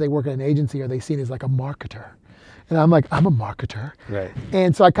 because they work at an agency, are they seen as like a marketer? And I'm like, I'm a marketer. Right.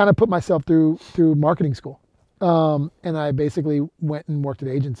 And so I kind of put myself through marketing school. And I basically went and worked at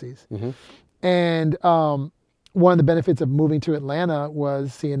agencies. And one of the benefits of moving to Atlanta was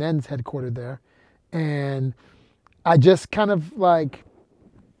CNN's headquartered there. And I just kind of like,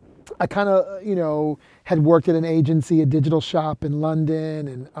 had worked at an agency, a digital shop in London,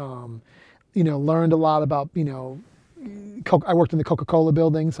 and, learned a lot about, I worked in the Coca-Cola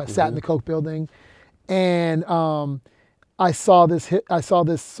building, so I sat in the Coke building. And I saw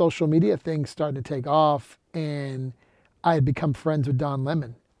this social media thing starting to take off, and I had become friends with Don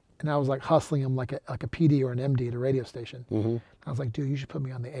Lemon, and I was like hustling him like a PD or an MD at a radio station. I was like, dude, you should put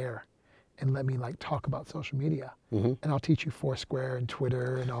me on the air and let me like talk about social media, and I'll teach you Foursquare and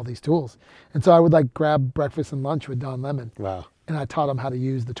Twitter and all these tools. And so I would like grab breakfast and lunch with Don Lemon. Wow. And I taught him how to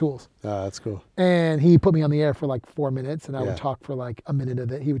use the tools. Oh, that's cool. And he put me on the air for like 4 minutes, and I would talk for like a minute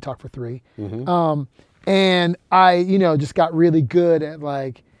of it. He would talk for 3. And I, just got really good at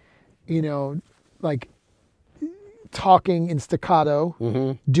like, like talking in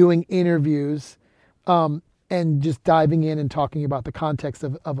staccato, doing interviews, and just diving in and talking about the context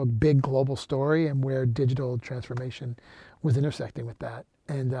of a big global story and where digital transformation was intersecting with that.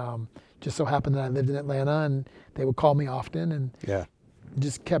 And just so happened that I lived in Atlanta, and they would call me often, and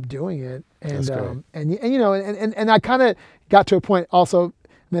just kept doing it. And and I kind of got to a point also, and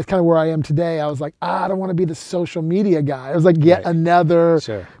that's kind of where I am today. I was like, I don't want to be the social media guy. It was like yet another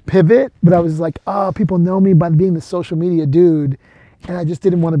pivot, but I was like, people know me by being the social media dude, and I just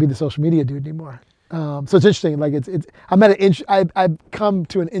didn't want to be the social media dude anymore. So it's interesting. Like I've come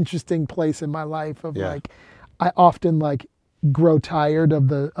to an interesting place in my life of like, I often like grow tired of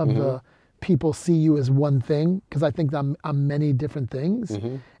the people see you as one thing, because I think I'm many different things,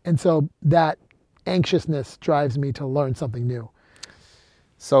 and so that anxiousness drives me to learn something new.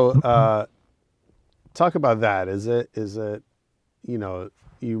 So talk about that. Is it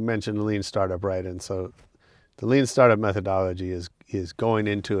you mentioned lean startup, right? And so the lean startup methodology is going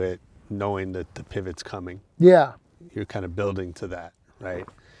into it knowing that the pivot's coming. Yeah. You're kind of building to that, right?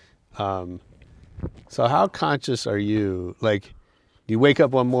 So how conscious are you? Like, you wake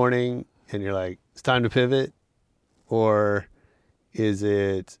up one morning and you're like, it's time to pivot? Or is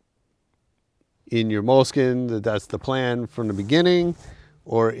it in your moleskin that's the plan from the beginning?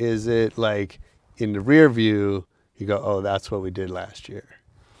 Or is it like in the rear view, you go, oh, that's what we did last year?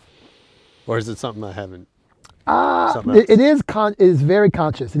 Or is it something I haven't? It is very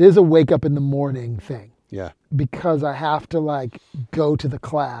conscious. It is a wake up in the morning thing. Yeah. Because I have to like go to the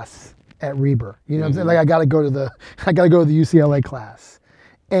class at Reber. You know what I'm saying? Like I gotta go to the UCLA class.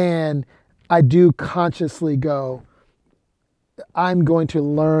 And I do consciously go, I'm going to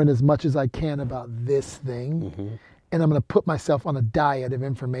learn as much as I can about this thing. And I'm going to put myself on a diet of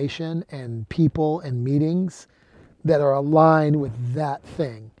information and people and meetings that are aligned with that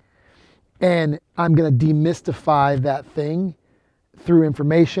thing. And I'm going to demystify that thing through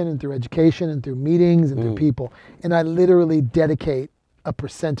information and through education and through meetings and through people. And I literally dedicate a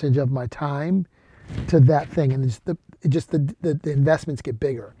percentage of my time to that thing. And the investments get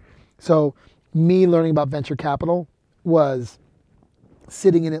bigger. So me learning about venture capital was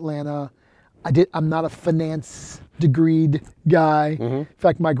sitting in Atlanta. I'm not a finance degreed guy. In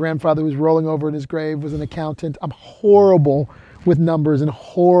fact, my grandfather was rolling over in his grave, was an accountant. I'm horrible with numbers and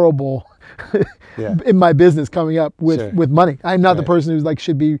horrible in my business coming up with money. I'm not the person who's like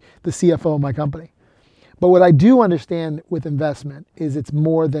should be the CFO of my company. But what I do understand with investment is it's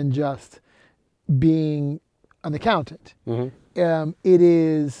more than just being an accountant. It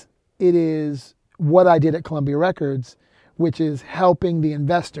is what I did at Columbia Records, which is helping the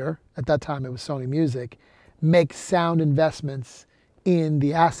investor, at that time it was Sony Music, make sound investments in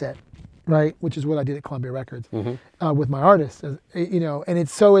the asset, right? Which is what I did at Columbia Records with my artists, you know. And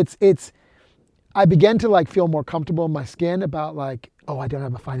it's. I began to like feel more comfortable in my skin about like, oh, I don't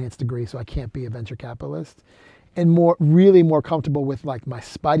have a finance degree, so I can't be a venture capitalist, and really more comfortable with like my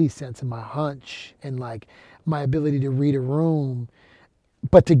spidey sense and my hunch and like my ability to read a room.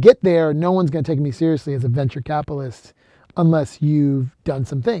 But to get there, no one's going to take me seriously as a venture capitalist unless you've done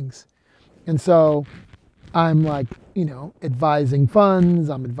some things. And so I'm like, you know, advising funds,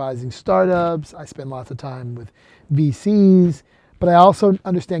 I'm advising startups, I spend lots of time with VCs, but I also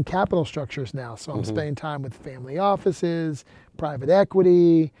understand capital structures now. So I'm spending time with family offices, private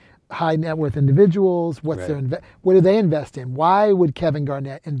equity, high net worth individuals. What do they invest in? Why would Kevin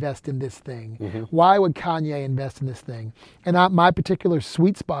Garnett invest in this thing? Why would Kanye invest in this thing? And my particular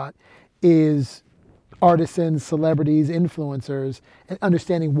sweet spot is artisans, celebrities, influencers, and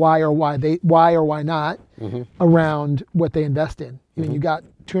understanding why or why not around what they invest in. You know, you got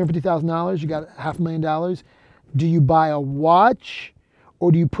 $250,000, you got $500,000. Do you buy a watch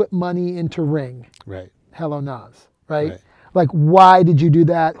or do you put money into Ring? Right. Hello Nas, right? Like, why did you do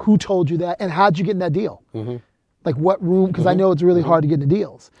that? Who told you that? And how'd you get in that deal? Like, what room? Because I know it's really hard to get into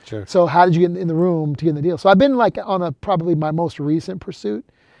deals. Sure. So how did you get in the room to get in the deal? So I've been like on probably my most recent pursuit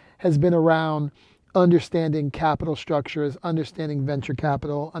has been around understanding capital structures, understanding venture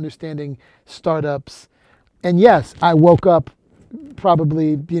capital, understanding startups. And yes, I woke up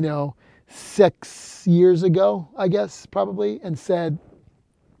probably, 6 years ago, I guess, probably, and said,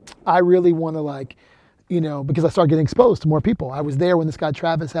 I really want to because I started getting exposed to more people. I was there when this guy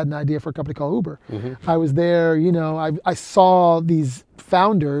Travis had an idea for a company called Uber. I was there, I saw these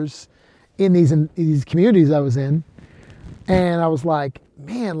founders in these communities I was in, and I was like,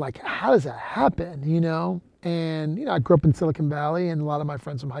 man, like, how does that happen, And, I grew up in Silicon Valley, and a lot of my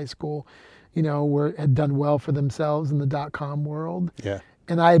friends from high school, had done well for themselves in the .com world. Yeah.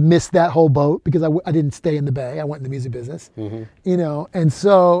 And I missed that whole boat because I didn't stay in the Bay. I went in the music business, And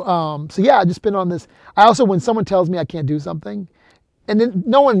so yeah, I've just been on this. I also, when someone tells me I can't do something, and then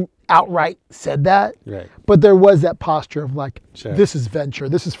no one outright said that, right. But there was that posture of like, sure. This is venture.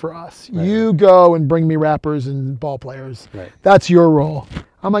 This is for us. Right. You go and bring me rappers and ball players. Right. That's your role.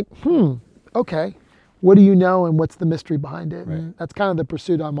 I'm like, okay. What do you know and what's the mystery behind it? Right. And that's kind of the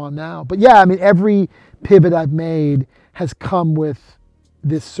pursuit I'm on now. But yeah, I mean, every pivot I've made has come with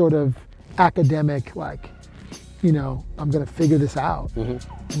this sort of academic, like, I'm going to figure this out. And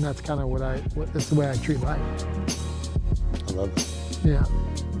that's kind of that's the way I treat life. I love it. Yeah.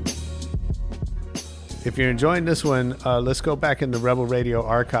 If you're enjoying this one, let's go back in the Rebel Radio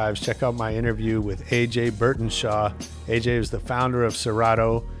archives. Check out my interview with AJ Burtonshaw. AJ is the founder of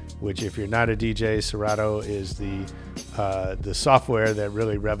Serato, which, if you're not a DJ, Serato is the software that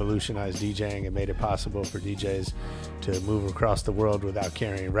really revolutionized DJing and made it possible for DJs to move across the world without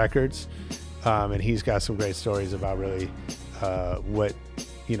carrying records. And he's got some great stories about really what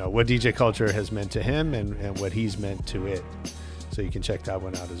DJ culture has meant to him and what he's meant to it. So you can check that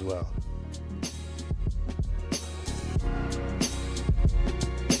one out as well.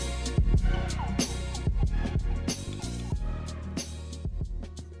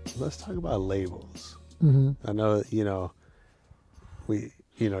 Let's talk about labels. I know,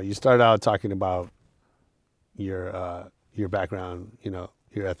 you started out talking about your background,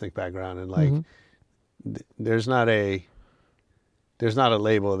 your ethnic background, and like there's not a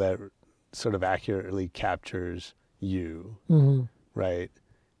label that sort of accurately captures you, right?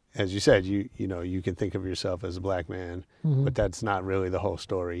 As you said, you can think of yourself as a black man, but that's not really the whole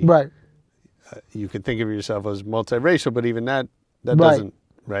story, right? You can think of yourself as multiracial, but even that right. doesn't.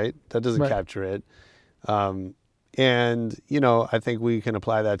 Right? That doesn't right. capture it. And, I think we can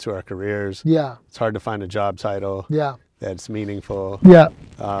apply that to our careers. Yeah. It's hard to find a job title yeah. that's meaningful. Yeah.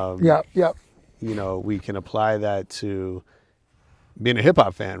 Yeah. We can apply that to being a hip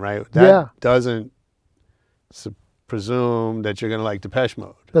hop fan, right? That doesn't presume that you're going to like Depeche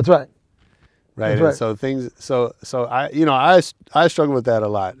Mode. That's right. Right. That's and right. So I struggle with that a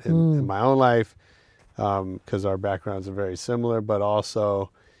lot in my own life. Because our backgrounds are very similar, but also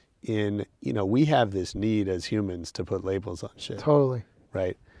we have this need as humans to put labels on shit. Totally.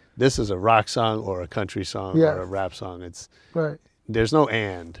 Right? This is a rock song or a country song or a rap song. It's right. There's no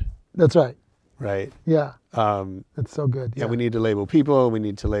and. That's right. Right? Yeah. That's so good. Yeah, we need to label people. We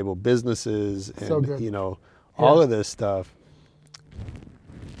need to label businesses. And, so good. all of this stuff.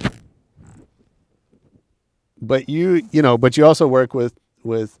 But you also work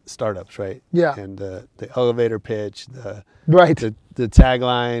with startups, right? Yeah. And the elevator pitch, the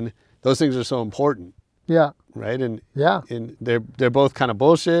tagline, those things are so important. Yeah. Right? And yeah. And they're both kind of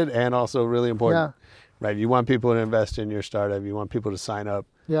bullshit and also really important. Right. You want people to invest in your startup. You want people to sign up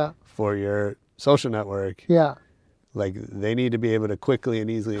for your social network. Yeah. Like they need to be able to quickly and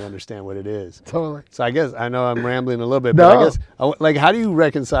easily understand what it is. Totally. So I guess I know I'm rambling a little bit, but I guess like how do you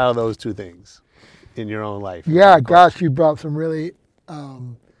reconcile those two things in your own life? Yeah, gosh, you brought some really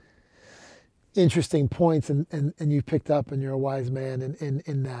interesting points, and you picked up, and you're a wise man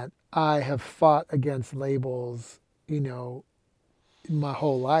in that. I have fought against labels, my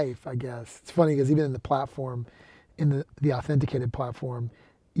whole life, I guess. It's funny because even in the platform, in the authenticated platform,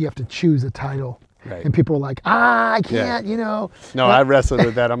 you have to choose a title. Right. And people are like, I can't, No, I wrestled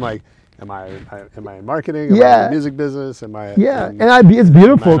with that. I'm like, am I in marketing? Am I in the music business? Am I? It's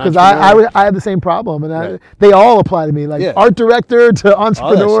beautiful because I have the same problem, and they all apply to me, like art director to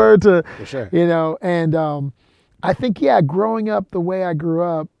entrepreneur to, for sure. And I think growing up the way I grew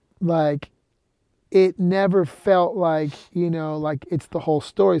up, like it never felt like like it's the whole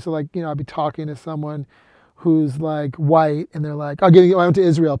story. So like I'd be talking to someone who's like white, and they're like, I went to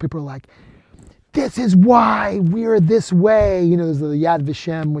Israel. People are like, this is why we're this way. There's the Yad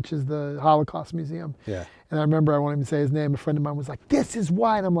Vashem, which is the Holocaust Museum. Yeah. And I remember, I won't even say his name, a friend of mine was like, this is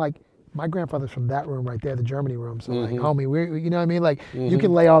why. And I'm like, my grandfather's from that room right there, the Germany room. So like, homie, you know what I mean? Like, you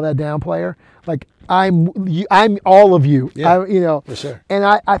can lay all that down, player. Like, I'm all of you. Yeah, for sure. And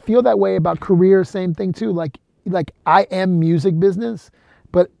I feel that way about career, same thing too. Like I am music business,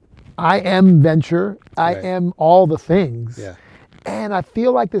 but I am venture. I am all the things. Yeah. And I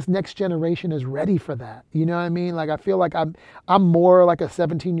feel like this next generation is ready for that. You know what I mean? Like I feel like I'm more like a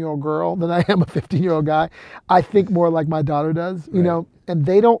 17-year-old girl than I am a 15-year-old guy. I think more like my daughter does, and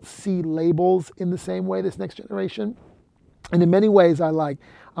they don't see labels in the same way, this next generation. And in many ways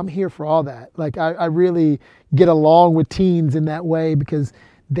I'm here for all that. Like I really get along with teens in that way because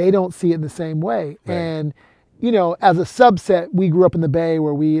they don't see it in the same way. Right. And as a subset, we grew up in the Bay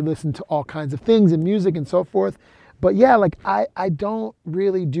where we listened to all kinds of things in music and so forth. But like I don't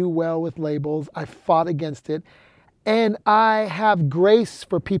really do well with labels. I fought against it. And I have grace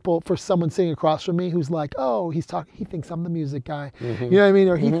for someone sitting across from me who's like, oh, he thinks I'm the music guy. You know what I mean?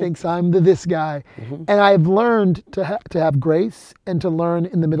 Or he thinks I'm this guy. And I've learned to have grace and to learn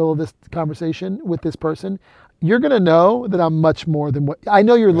in the middle of this conversation with this person. You're going to know that I'm much more than what I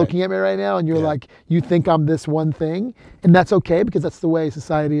know. You're looking at me right now and you're like, you think I'm this one thing, and that's okay because that's the way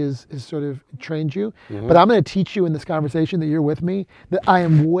society is sort of trained you. But I'm going to teach you in this conversation that you're with me that I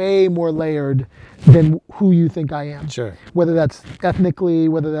am way more layered than who you think I am. Sure. Whether that's ethnically,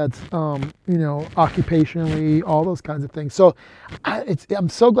 whether that's, occupationally, all those kinds of things. So I'm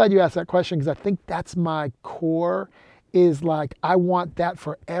so glad you asked that question because I think that's my core. Is like, I want that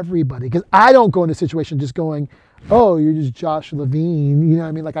for everybody. Because I don't go into a situation just going, oh, you're just Josh Levine. You know what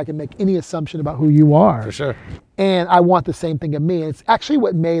I mean? Like I can make any assumption about who you are. For sure. And I want the same thing of me. And it's actually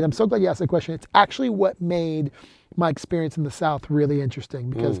I'm so glad you asked that question. It's actually what made my experience in the South really interesting.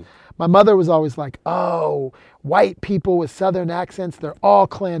 Because my mother was always like, oh, white people with Southern accents, they're all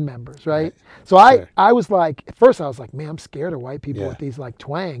Klan members, right? So I was like, at first I was like, man, I'm scared of white people with these like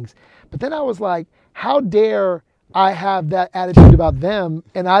twangs. But then I was like, how dare I have that attitude about them,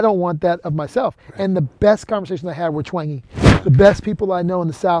 and I don't want that of myself. Right. And the best conversations I had were twangy. The best people I know in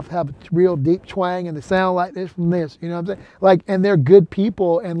the South have a real deep twang, and they sound like this from this. You know what I'm saying? Like, and they're good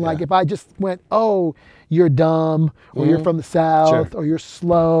people. And like, if I just went, oh, you're dumb, or you're from the South, or you're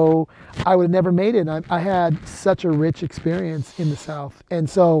slow, I would have never made it. And I had such a rich experience in the South, and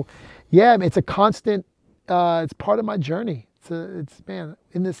so, it's a constant. It's part of my journey. It's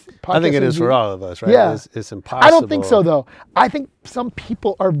in this podcast. I think it is for all of us, right? Yeah. It's impossible. I don't think so, though. I think some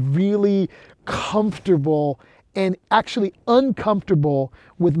people are really comfortable and actually uncomfortable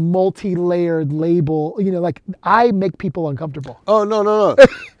with multi-layered label. Like I make people uncomfortable. Oh, no.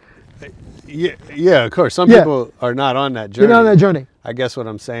 Yeah, of course. Some people are not on that journey. You're not on that journey. I guess what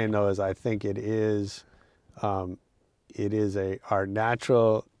I'm saying, though, is I think it is our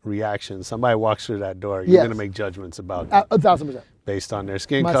natural reaction. Somebody walks through that door, you're going to make judgments about them. 1,000%. Based on their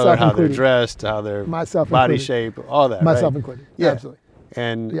skin color, how they're dressed, how their body shape, all that. Myself included. Yeah. Absolutely.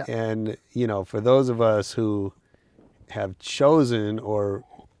 And for those of us who have chosen or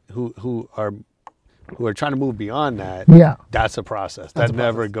who are trying to move beyond that, that's a process. That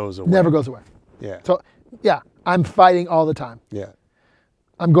never goes away. Never goes away. Yeah. So, I'm fighting all the time. Yeah.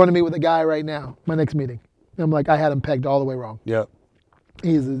 I'm going to meet with a guy right now, my next meeting. And I'm like, I had him pegged all the way wrong. Yep.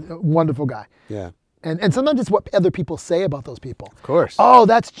 He's a wonderful guy. Yeah. And sometimes it's what other people say about those people. Of course. Oh,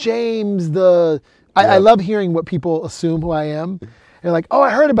 that's James I love hearing what people assume who I am. They're like, oh, I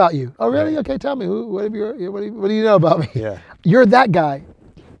heard about you. Oh, really? Right. Okay, tell me. What do you know about me? Yeah. You're that guy.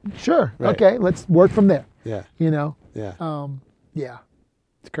 Sure. Right. Okay, let's work from there. Yeah. Yeah. Yeah. Yeah.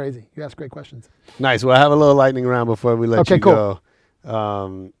 It's crazy. You ask great questions. Nice. We'll have a little lightning round before we let you cool.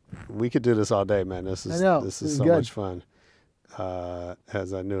 go. We could do this all day, man. This is so good. much fun,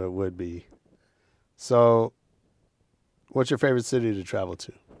 as I knew it would be. So, what's your favorite city to travel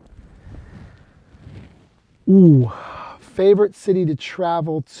to? Ooh, favorite city to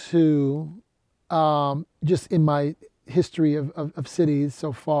travel to, just in my history of cities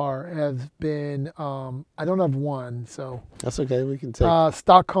so far has been, I don't have one, so. That's okay, we can take.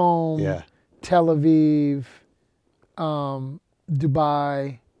 Stockholm, Tel Aviv,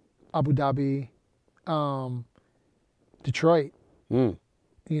 Dubai, Abu Dhabi, Detroit. You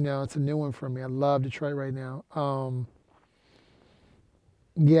know, it's a new one for me. I love Detroit right now.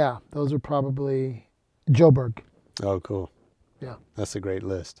 Yeah, those are probably Joburg. Oh, cool. Yeah. That's a great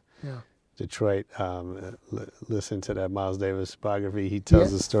list. Yeah. Detroit, listen to that Miles Davis biography. He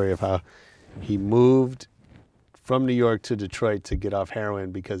tells the story of how he moved from New York to Detroit to get off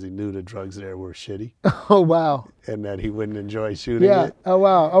heroin because he knew the drugs there were shitty. Oh, wow. And that he wouldn't enjoy shooting it. Oh,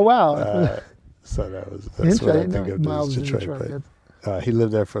 wow. So that's what I think of Miles as Detroit. But, he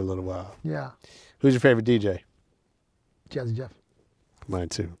lived there for a little while. Yeah. Who's your favorite DJ? Jazzy Jeff. Mine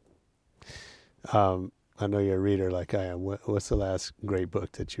too. I know you're a reader like I am. What's the last great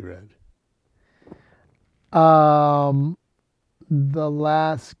book that you read? The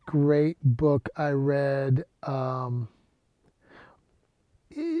last great book I read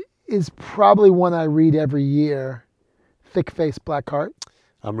is probably one I read every year, Thick Face, Black Heart.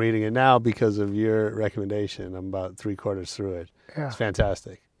 I'm reading it now because of your recommendation. I'm about 3/4 through it. Yeah. It's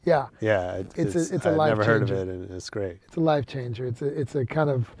fantastic. Yeah. Yeah. It's a life changer. I've never heard of it, and it's great. It's a life changer. It's a kind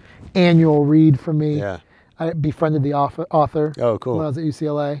of annual read for me. Yeah. I befriended the author. Oh, cool. When I was at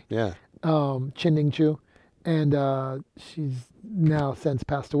UCLA. Yeah. Chin-Ning Chu. And she's now since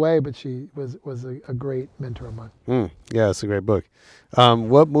passed away, but she was a great mentor of mine. Yeah, it's a great book.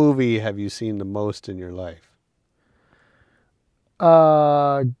 What movie have you seen the most in your life?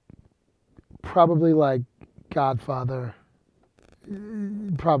 Probably like Godfather.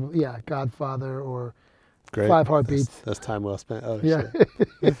 Probably, Godfather or Great. 5 Heartbeats. That's time well spent. Oh, yeah.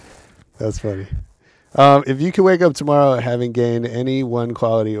 Shit. That's funny. If you could wake up tomorrow having gained any one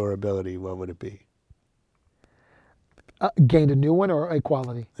quality or ability, what would it be? Gained a new one or a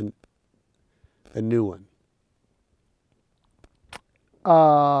quality? A new one.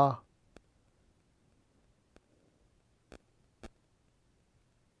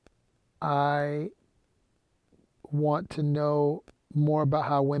 I want to know more about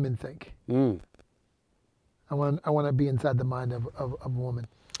how women think. I want to be inside the mind of a woman.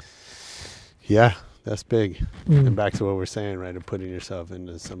 Yeah, that's big. And back to what we're saying, right? Of putting yourself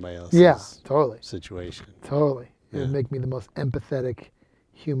into somebody else's situation. Totally. It Yeah. would make me the most empathetic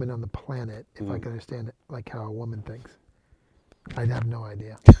human on the planet if I could understand it, like how a woman thinks. I'd have no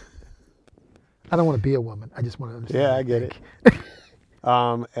idea. I don't want to be a woman. I just want to understand. Yeah, I get it.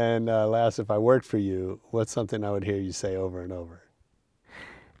 And last, if I worked for you, what's something I would hear you say over and over?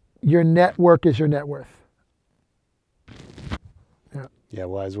 Your network is your net worth. Yeah. Yeah,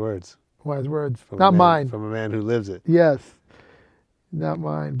 wise words. Wise words. From Not mine. From a man who lives it. Yes. Not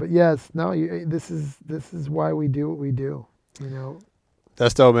mine. But yes, no, this is why we do what we do. You know.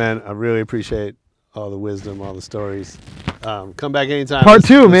 That's dope, man. I really appreciate all the wisdom, all the stories. Come back anytime. Part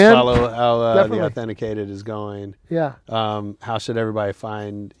 2, man. Follow how The Authenticated is going. Yeah. How should everybody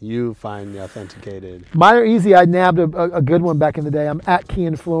find you, find The Authenticated? Mine are easy. I nabbed a good one back in the day. I'm at Key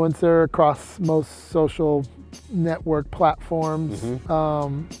Influencer across most social network platforms.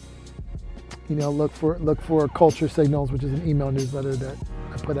 You know, look for Culture Signals, which is an email newsletter that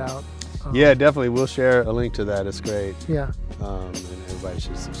I put out. Yeah, definitely. We'll share a link to that. It's great. Yeah. And everybody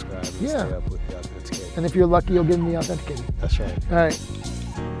should subscribe and stay up with The Authenticated. And if you're lucky, you'll get in The Authenticated. That's right. All right.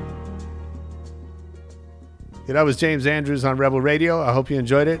 Yeah, that was James Andrews on Rebel Radio. I hope you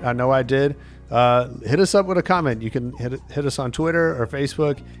enjoyed it. I know I did. Hit us up with a comment. You can hit us on Twitter or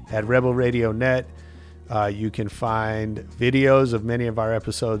Facebook at Rebel Radio Net. You can find videos of many of our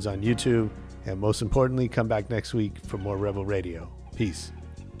episodes on YouTube. And most importantly, come back next week for more Rebel Radio. Peace.